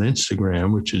follows me on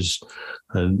Instagram, which is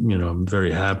I'm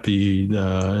very happy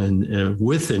and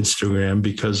with Instagram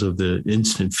because of the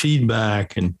instant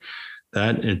feedback, and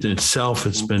that in itself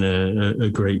has been a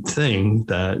great thing.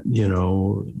 That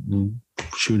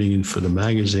shooting for the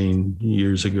magazine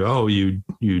years ago, you'd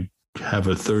have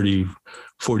a 30,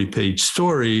 40 page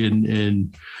story,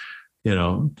 and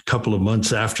a couple of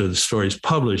months after the story is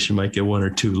published, you might get one or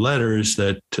two letters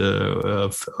that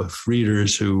of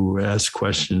readers who ask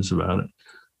questions about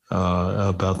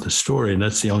the story, and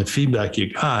that's the only feedback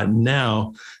you got.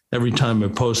 Now, every time I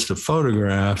post a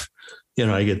photograph,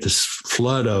 I get this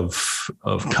flood of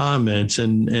comments,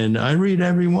 and I read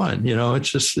every one.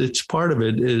 It's part of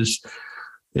it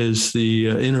is the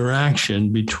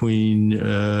interaction between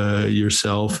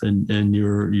yourself and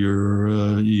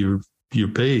your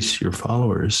base, your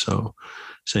followers. So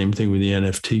same thing with the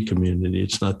NFT community.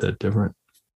 It's not that different.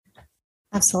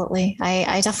 Absolutely.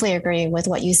 I definitely agree with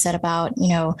what you said about,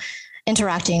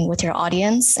 interacting with your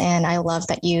audience. And I love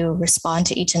that you respond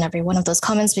to each and every one of those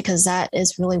comments, because that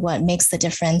is really what makes the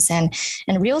difference and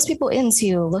reels people in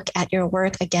to look at your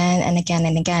work again and again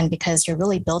and again, because you're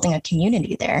really building a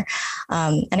community there.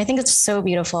 And I think it's so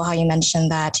beautiful how you mentioned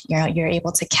that, you're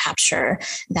able to capture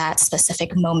that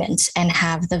specific moment and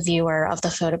have the viewer of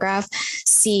the photograph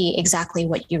see exactly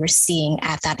what you were seeing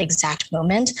at that exact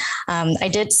moment. I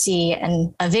did see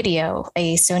a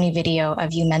Sony video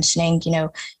of you mentioning,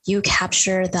 you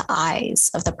capture the eyes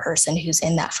of the person who's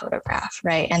in that photograph,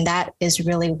 right? And that is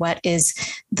really what is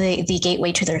the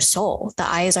gateway to their soul. The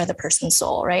eyes are the person's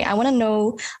soul, right? I want to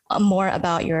know more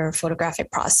about your photographic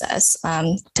process.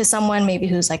 To someone maybe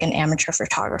who's like an amateur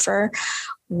photographer,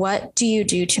 what do you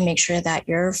do to make sure that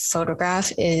your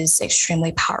photograph is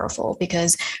extremely powerful?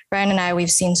 Because Brian and I, we've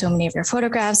seen so many of your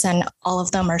photographs, and all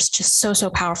of them are just so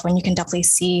powerful. And you can definitely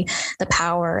see the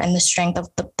power and the strength of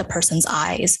the person's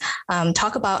eyes.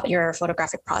 Talk about your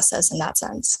photographic process in that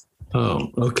sense. Oh,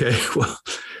 okay.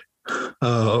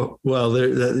 Well,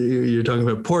 you're talking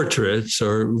about portraits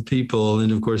or people.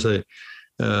 And of course,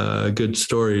 good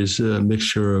stories, a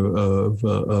mixture of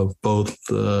both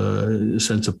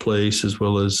sense of place as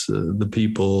well as the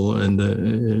people and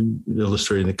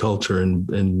illustrating the culture.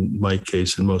 In my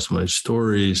case, in most of my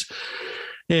stories,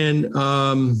 and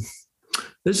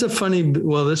this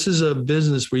is a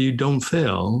business where you don't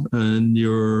fail, and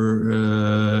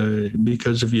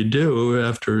because if you do,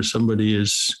 after somebody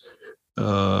is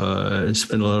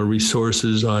spend a lot of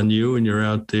resources on you and you're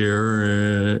out there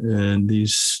and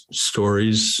these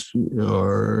stories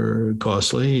are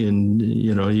costly and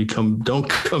you don't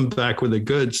come back with the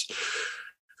goods,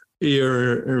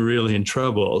 you're really in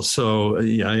trouble. So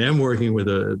yeah, I am working with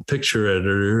a picture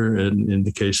editor in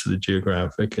the case of the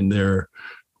Geographic, and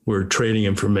we're trading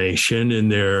information,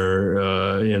 and they're,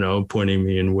 pointing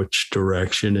me in which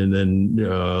direction, and then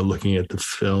looking at the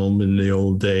film in the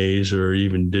old days, or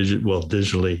even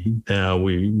digitally. Now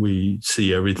we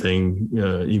see everything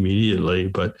immediately,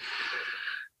 but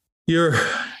you're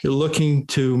looking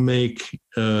to make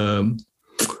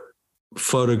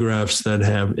photographs that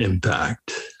have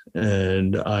impact.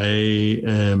 And I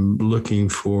am looking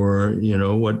for,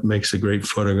 what makes a great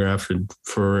photograph, and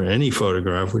for any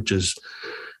photograph, which is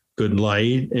good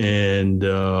light and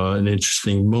an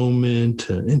interesting moment,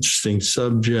 an interesting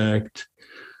subject,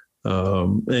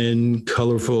 and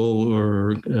colorful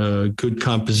or good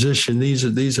composition. This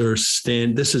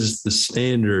is the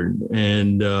standard.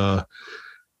 And,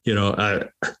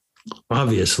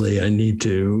 obviously I need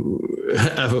to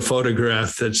have a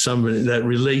photograph that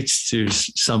relates to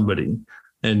somebody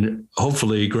and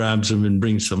hopefully grabs them and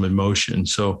brings some emotion.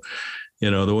 So,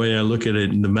 the way I look at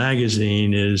it in the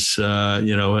magazine is,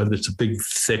 it's a big,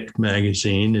 thick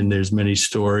magazine, and there's many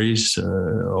stories,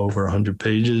 over 100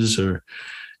 pages,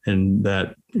 and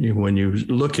that when you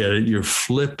look at it, you're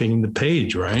flipping the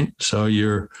page, right? So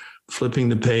you're flipping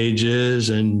the pages,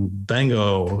 and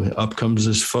bango, up comes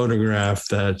this photograph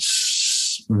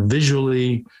that's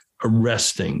visually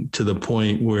arresting to the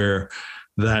point where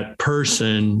that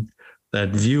person, that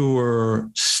viewer,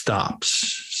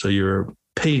 stops. So you're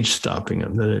page stopping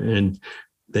them, and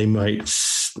they might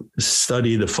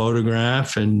study the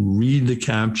photograph and read the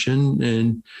caption,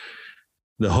 and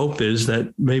the hope is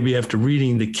that maybe after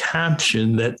reading the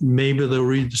caption that maybe they'll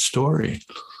read the story.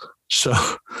 So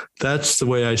that's the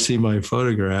way I see my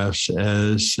photographs,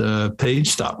 as page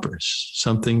stoppers,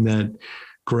 something that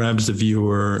grabs the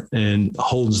viewer and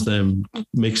holds them,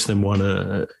 makes them want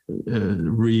to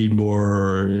read more,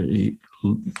 or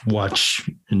watch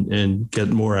and get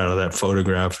more out of that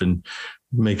photograph and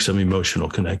make some emotional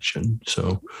connection.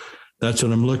 So that's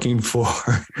what I'm looking for.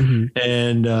 Mm-hmm.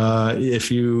 And if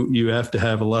you have to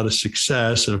have a lot of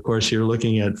success, and of course you're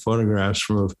looking at photographs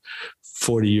from a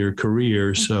 40-year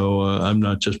career. So I'm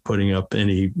not just putting up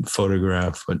any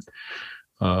photograph, but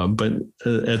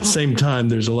at the same time,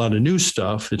 there's a lot of new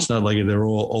stuff. It's not like they're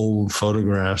all old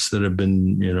photographs that have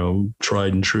been,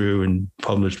 tried and true and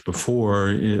published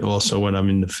before. Also, when I'm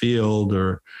in the field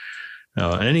or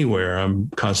anywhere, I'm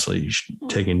constantly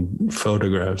taking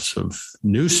photographs of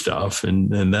new stuff,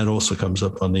 and that also comes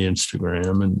up on the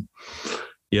Instagram. And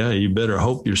yeah, you better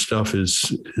hope your stuff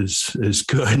is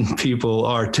good and people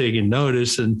are taking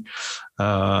notice. And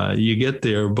you get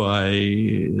there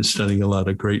by studying a lot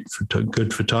of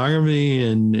good photography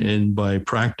and by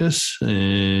practice.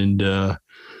 And,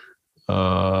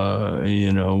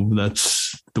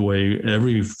 that's the way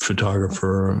every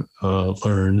photographer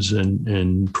learns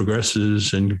and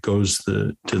progresses and goes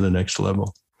to the next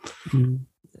level. Mm-hmm.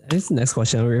 This is the next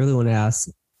question I really want to ask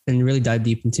and really dive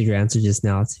deep into your answer just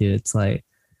now too. It's like,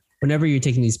 whenever you're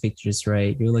taking these pictures,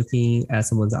 right, you're looking at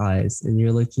someone's eyes and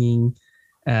you're looking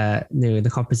at the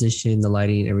composition, the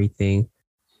lighting, everything.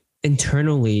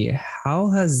 Internally,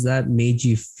 how has that made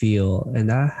you feel?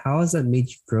 And how has that made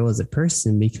you grow as a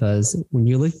person? Because when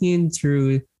you're looking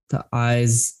into the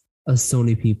eyes of so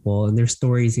many people and their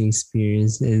stories and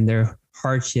experience and their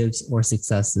hardships or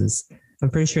successes, I'm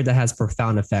pretty sure that has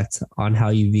profound effects on how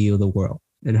you view the world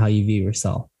and how you view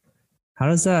yourself. How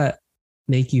does that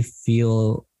make you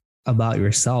feel about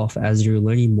yourself as you're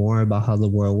learning more about how the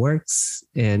world works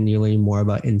and you're learning more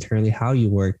about internally how you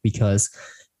work? Because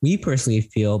we personally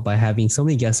feel, by having so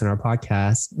many guests on our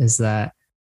podcast, is that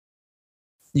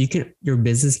your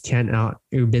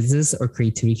business or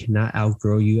creativity cannot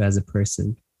outgrow you as a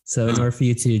person. So in order for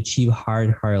you to achieve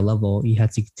higher level, you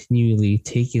have to continually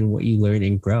take in what you learn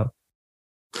and grow.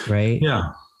 Right?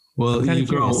 Yeah. Well, you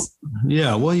grow.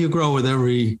 Yeah. Well, you grow with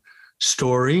every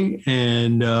story.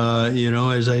 And,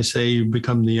 as I say, you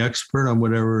become the expert on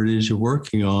whatever it is you're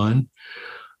working on.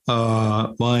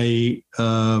 How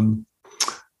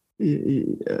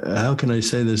can I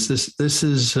say this? This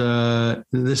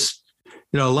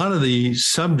a lot of the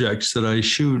subjects that I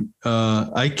shoot,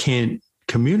 I can't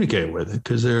communicate with it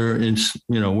because they're in,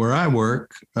 where I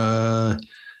work, you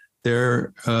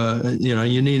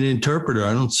need an interpreter.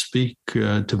 I don't speak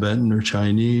Tibetan or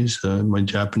Chinese. My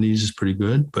Japanese is pretty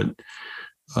good, but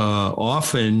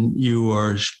often you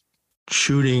are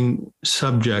shooting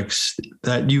subjects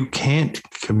that you can't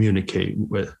communicate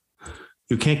with.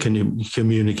 You can't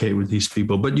communicate with these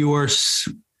people, but you are,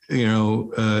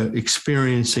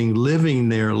 experiencing, living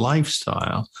their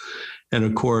lifestyle. And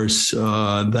of course,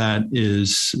 that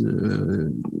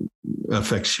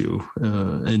affects you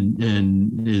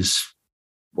and is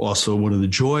also one of the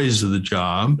joys of the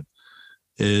job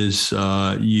is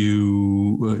there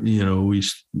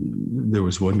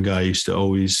was one guy used to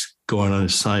always go on an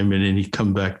assignment and he'd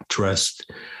come back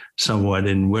dressed somewhat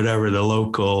in whatever the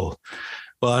local,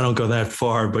 well, I don't go that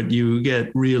far, but you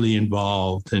get really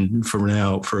involved. And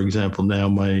for example, now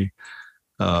my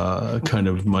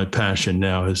passion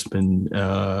now has been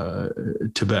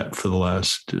Tibet for the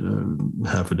last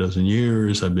half a dozen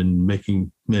years. I've been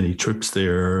making many trips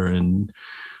there and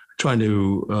trying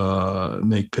to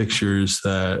make pictures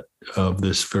of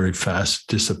this very fast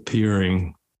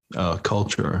disappearing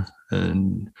culture.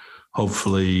 And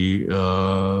hopefully,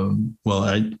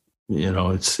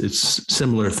 it's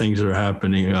similar things that are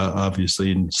happening,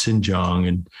 obviously, in Xinjiang,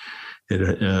 and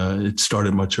it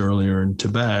started much earlier in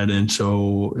Tibet. And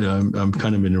so I'm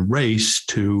kind of in a race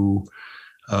to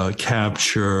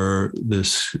capture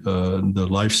this, the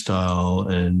lifestyle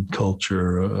and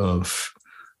culture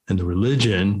and the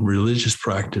religious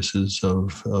practices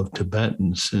of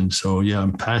Tibetans. And so,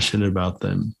 I'm passionate about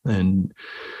them. And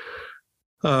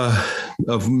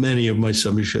of many of my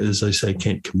subjects, as I say, I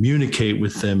can't communicate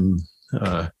with them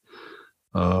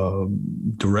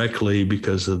directly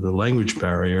because of the language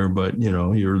barrier, but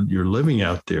you're living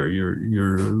out there.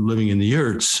 You're living in the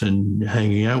yurts and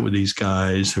hanging out with these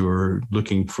guys who are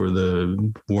looking for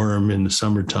the worm in the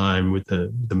summertime with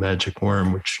the magic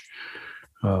worm, which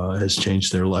has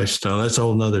changed their lifestyle. That's a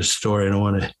whole nother story. I don't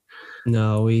want to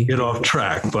get off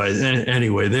track, but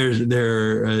anyway,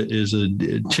 there is a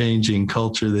changing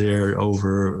culture there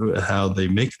over how they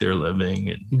make their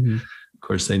living, and of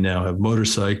course they now have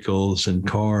motorcycles and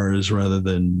cars rather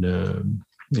than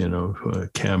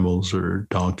camels or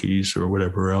donkeys or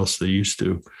whatever else they used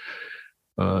to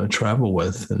travel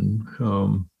with, and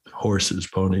horses,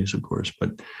 ponies, of course.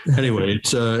 But anyway,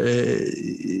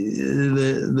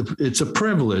 it's a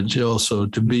privilege also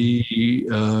to be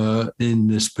in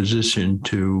this position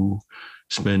to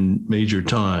spend major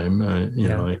time.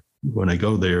 When I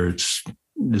go there, it's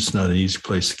not an easy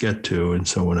place to get to, and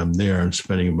so when I'm there, I'm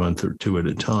spending a month or two at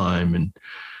a time and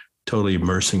totally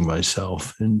immersing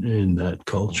myself in that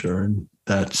culture. And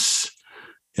that's,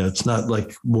 it's not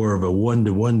like more of a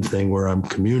one-to-one thing where I'm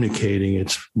communicating.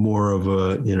 It's more of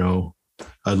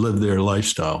I live their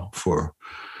lifestyle for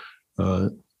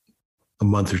a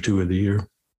month or two of the year.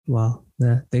 Wow.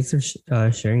 Yeah. Thanks for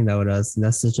sharing that with us. And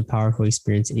that's such a powerful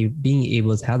experience. Being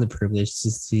able to have the privilege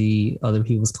to see other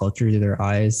people's culture through their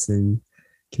eyes and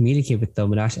communicate with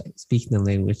them and actually speaking the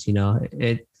language, I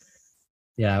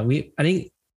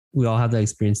think we all have that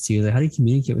experience too. Like, how do you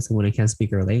communicate with someone who can't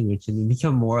speak our language? And we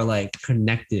become more like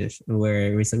connective,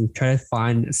 where we try to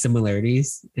find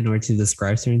similarities in order to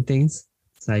describe certain things.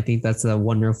 So I think that's a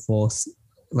wonderful,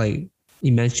 like,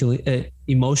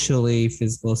 emotionally,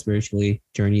 physical, spiritually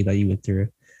journey that you went through.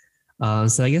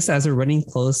 So I guess as we're running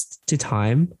close to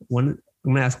time, I'm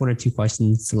going to ask one or two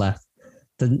questions left.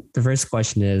 The first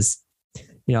question is,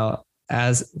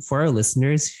 as for our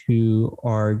listeners who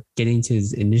are getting into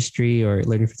this industry or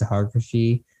learning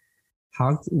photography,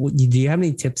 do you have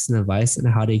any tips and advice on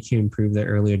how they can improve their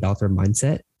early adopter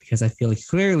mindset? Because I feel like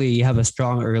clearly you have a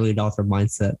strong early adopter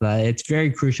mindset that it's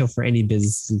very crucial for any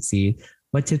business to succeed.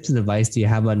 What tips and advice do you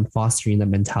have on fostering that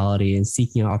mentality and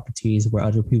seeking opportunities where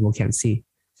other people can't see?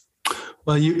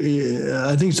 Well,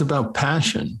 I think it's about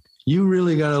passion. You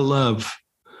really got to love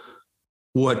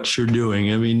what you're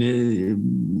doing. I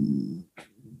mean,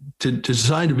 to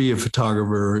decide to be a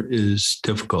photographer is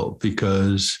difficult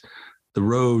because the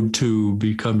road to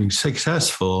becoming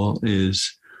successful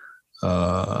is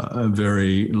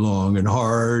very long and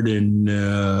hard, and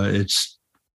it's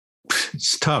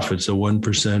tough. It's a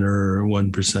 1% or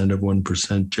 1% of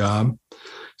 1% job.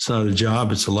 It's not a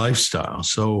job; it's a lifestyle.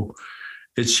 So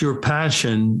it's your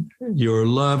passion, your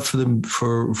love for the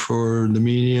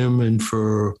medium and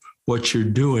for what you're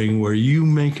doing, where you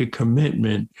make a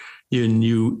commitment and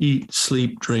you eat,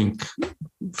 sleep, drink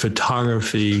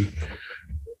photography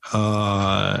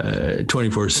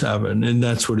 24/7. And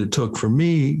that's what it took for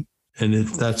me. And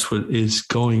if that's what it's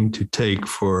going to take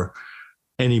for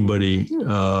anybody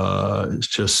is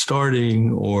just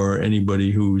starting or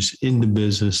anybody who's in the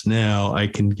business now, I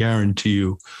can guarantee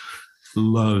you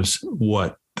loves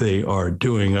what they are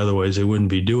doing. Otherwise, they wouldn't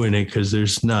be doing it, because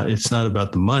it's not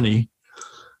about the money.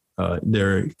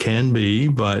 There can be,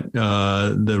 but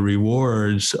the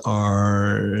rewards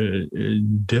are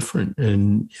different.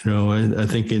 And, I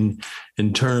think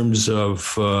in terms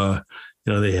of,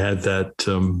 they had that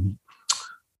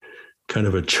kind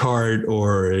of a chart,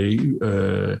 or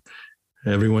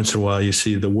every once in a while you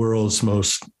see the world's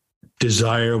most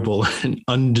desirable and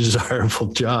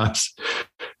undesirable jobs.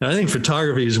 And I think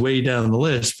photography is way down the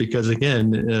list, because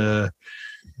again,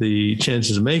 the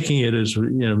chances of making it is,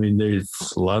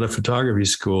 there's a lot of photography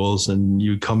schools, and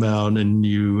you come out and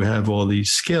you have all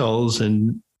these skills,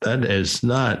 and that is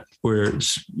not where it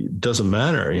doesn't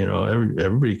matter.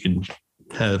 Everybody can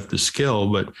have the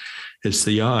skill, but it's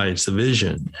the eye, it's the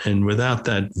vision. And without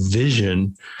that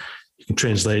vision, you can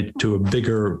translate to a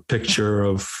bigger picture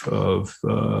of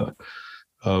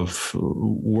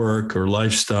work or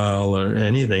lifestyle or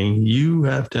anything. You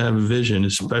have to have a vision,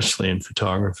 especially in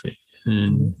photography.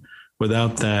 And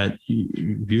without that,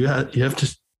 you have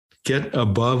to get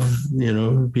above,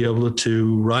 be able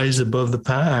to rise above the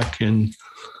pack. And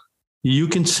you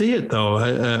can see it, though.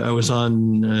 I was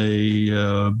on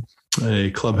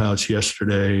a clubhouse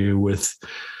yesterday with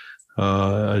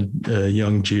a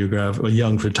young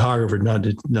photographer,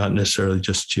 not necessarily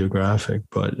just geographic,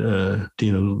 but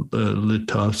Dina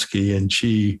Litovsky, and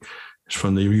she is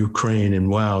from the Ukraine, and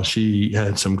wow, she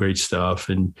had some great stuff.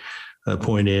 And the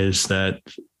point is that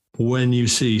when you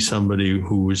see somebody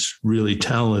who is really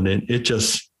talented, it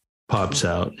just pops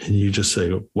out, and you just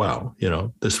say, wow,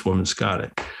 this woman's got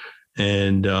it.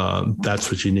 And that's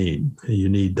what you need. You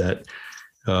need that.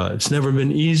 It's never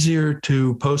been easier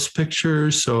to post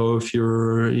pictures. So if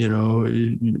you're,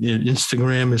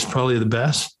 Instagram is probably the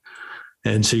best.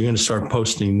 And so you're going to start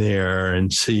posting there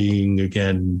and seeing,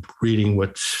 again, reading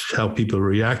how people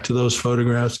react to those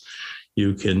photographs.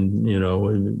 You can, you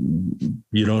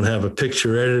don't have a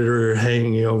picture editor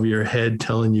hanging over your head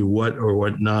telling you what or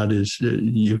what not is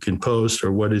you can post,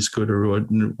 or what is good or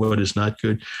what is not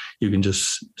good. You can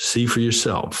just see for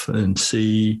yourself and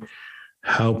see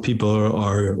how people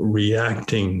are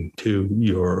reacting to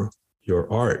your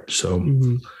art.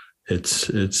 So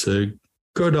it's a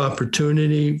good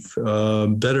opportunity,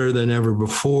 better than ever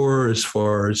before as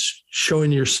far as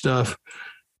showing your stuff,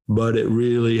 but it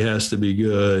really has to be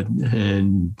good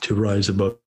and to rise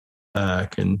above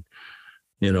back. And,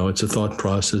 it's a thought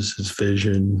process, it's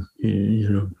vision,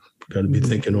 got to be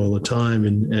thinking all the time.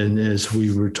 And as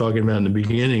we were talking about in the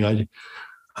beginning, I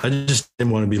just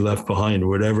didn't want to be left behind.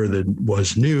 Whatever that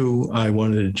was new, I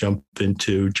wanted to jump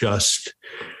into, just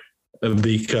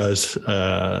because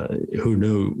who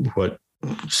knew what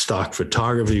stock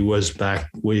photography was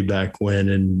way back when.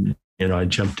 And, I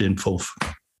jumped in both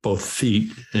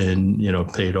feet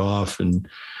and, paid off. And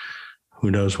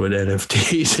who knows what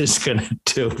NFTs is going to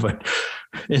do, but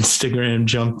Instagram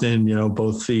jumped in,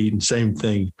 both feet, and same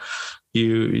thing.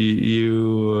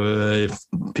 If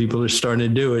people are starting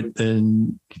to do it,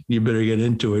 then you better get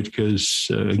into it, because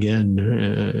again,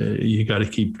 you got to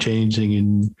keep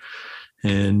changing,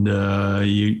 and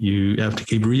you have to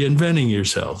keep reinventing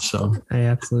yourself. So I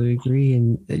absolutely agree,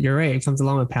 and you're right. It comes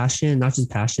along with passion, not just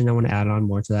passion. I want to add on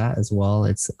more to that as well.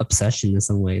 It's obsession in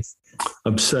some ways.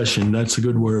 Obsession, that's a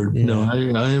good word. Yeah. No,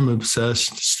 I am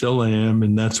obsessed, still am,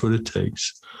 and that's what it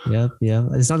takes. Yep.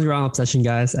 There's nothing wrong with obsession,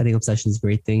 guys. I think obsession is a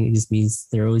great thing. It just means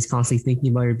they're always constantly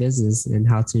thinking about your business and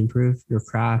how to improve your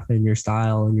craft and your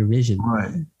style and your vision.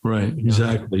 Right.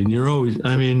 Exactly. And you're always,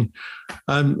 I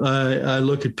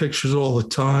look at pictures all the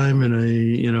time, and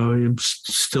I'm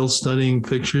still studying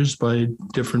pictures by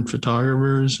different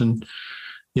photographers, and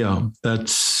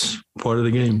that's part of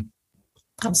the game.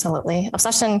 Absolutely.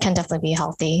 Obsession can definitely be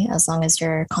healthy as long as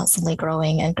you're constantly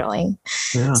growing and growing.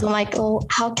 Yeah. So, Michael,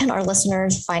 how can our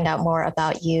listeners find out more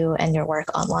about you and your work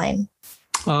online?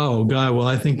 Oh, God. Well,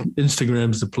 I think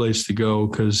Instagram's the place to go,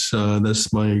 because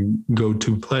that's my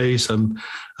go-to place. I'm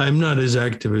not as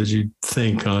active as you'd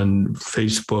think on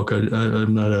Facebook. I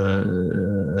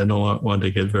don't want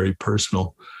to get very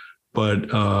personal,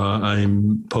 but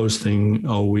I'm posting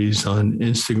always on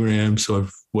Instagram. So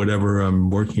if whatever I'm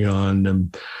working on, of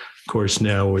course,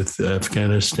 now with the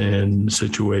Afghanistan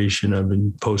situation, I've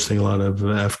been posting a lot of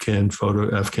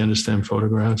Afghanistan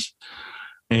photographs.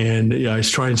 And I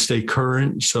try and stay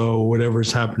current. So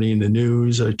whatever's happening in the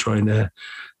news, I try to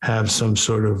have some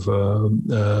sort of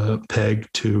peg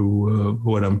to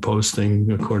what I'm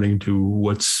posting according to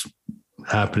what's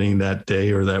happening that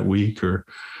day or that week, or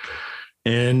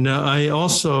And I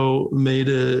also made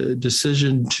a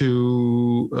decision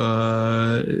to,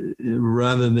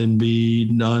 rather than be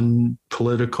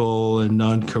non-political and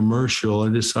non-commercial, I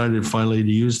decided finally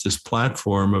to use this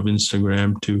platform of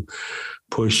Instagram to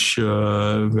push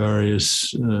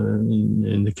various,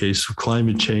 in the case of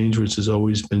climate change, which has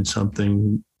always been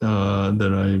something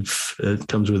that it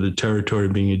comes with the territory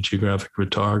of being a geographic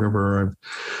photographer.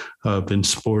 I've been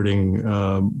supporting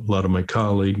a lot of my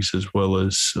colleagues as well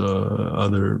as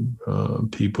other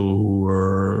people who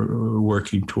are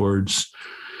working towards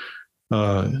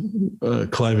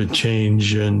climate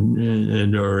change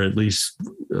and or at least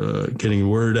getting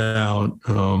word out.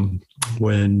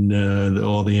 When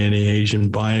all the anti-Asian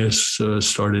bias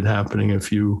started happening a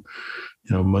few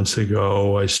months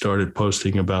ago, I started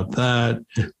posting about that.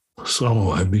 So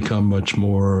I've become much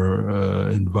more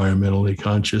environmentally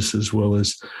conscious as well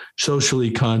as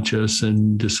socially conscious,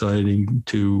 and deciding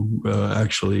to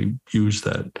actually use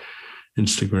that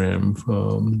Instagram.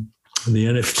 The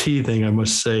NFT thing, I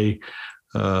must say,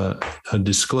 I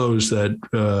disclose that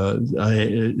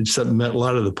a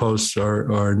lot of the posts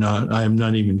are not, I am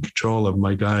not even in control of.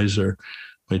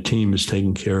 My team is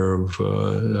taking care of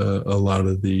a lot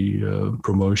of the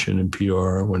promotion and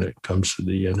PR when it comes to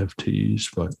the NFTs.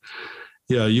 But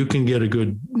yeah, you can get a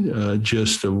good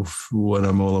gist of what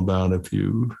I'm all about if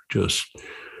you just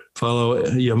follow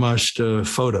Yamashita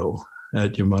Photo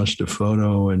at Yamashita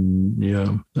Photo.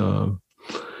 And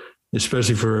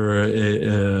especially for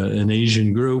an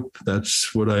Asian group,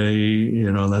 that's what I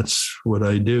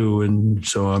do. And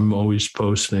so I'm always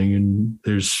posting, and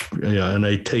and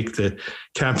I take the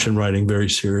caption writing very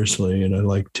seriously. And I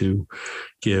like to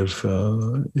give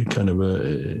kind of a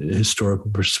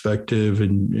historical perspective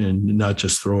and not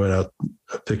just throw a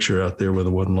picture out there with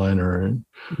a one-liner. And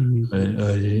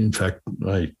in fact,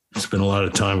 I spend a lot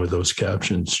of time with those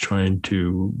captions trying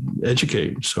to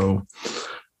educate. So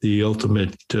the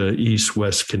ultimate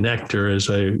East-West connector,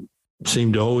 as I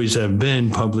seem to always have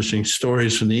been, publishing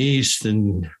stories from the East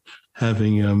and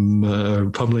having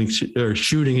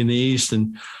shooting in the East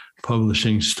and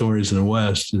publishing stories in the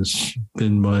West has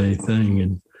been my thing.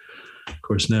 And of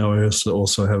course, now I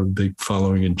also have a big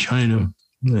following in China,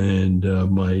 and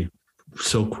my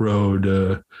Silk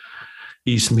Road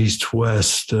East meets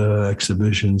West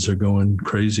exhibitions are going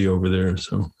crazy over there.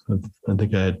 So I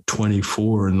think I had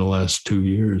 24 in the last 2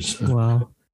 years. Wow.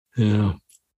 Yeah.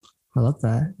 I love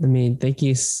that. I mean, thank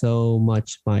you so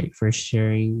much, Mike, for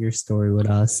sharing your story with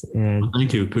us. And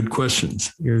thank you. Good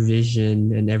questions. Your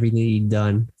vision and everything you've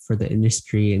done for the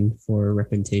industry and for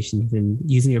reputation, and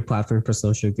using your platform for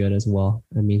social good as well.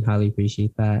 I mean, highly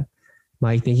appreciate that.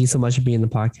 Mike, thank you so much for being on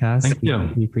the podcast. Thank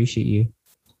you. We appreciate you.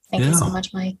 Thank you so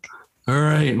much, Mike. All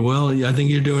right. Well, I think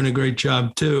you're doing a great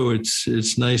job too.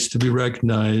 It's nice to be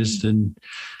recognized. And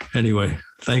anyway,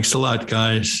 thanks a lot,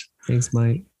 guys. Thanks,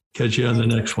 Mike. Catch you on the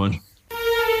next one.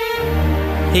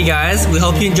 Hey guys, we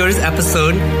hope you enjoyed this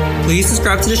episode. Please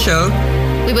subscribe to the show.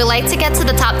 We would like to get to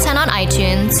the top 10 on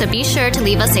iTunes, so be sure to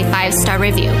leave us a 5-star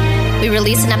review. We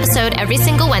release an episode every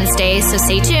single Wednesday, so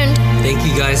stay tuned. Thank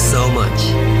you guys so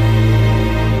much.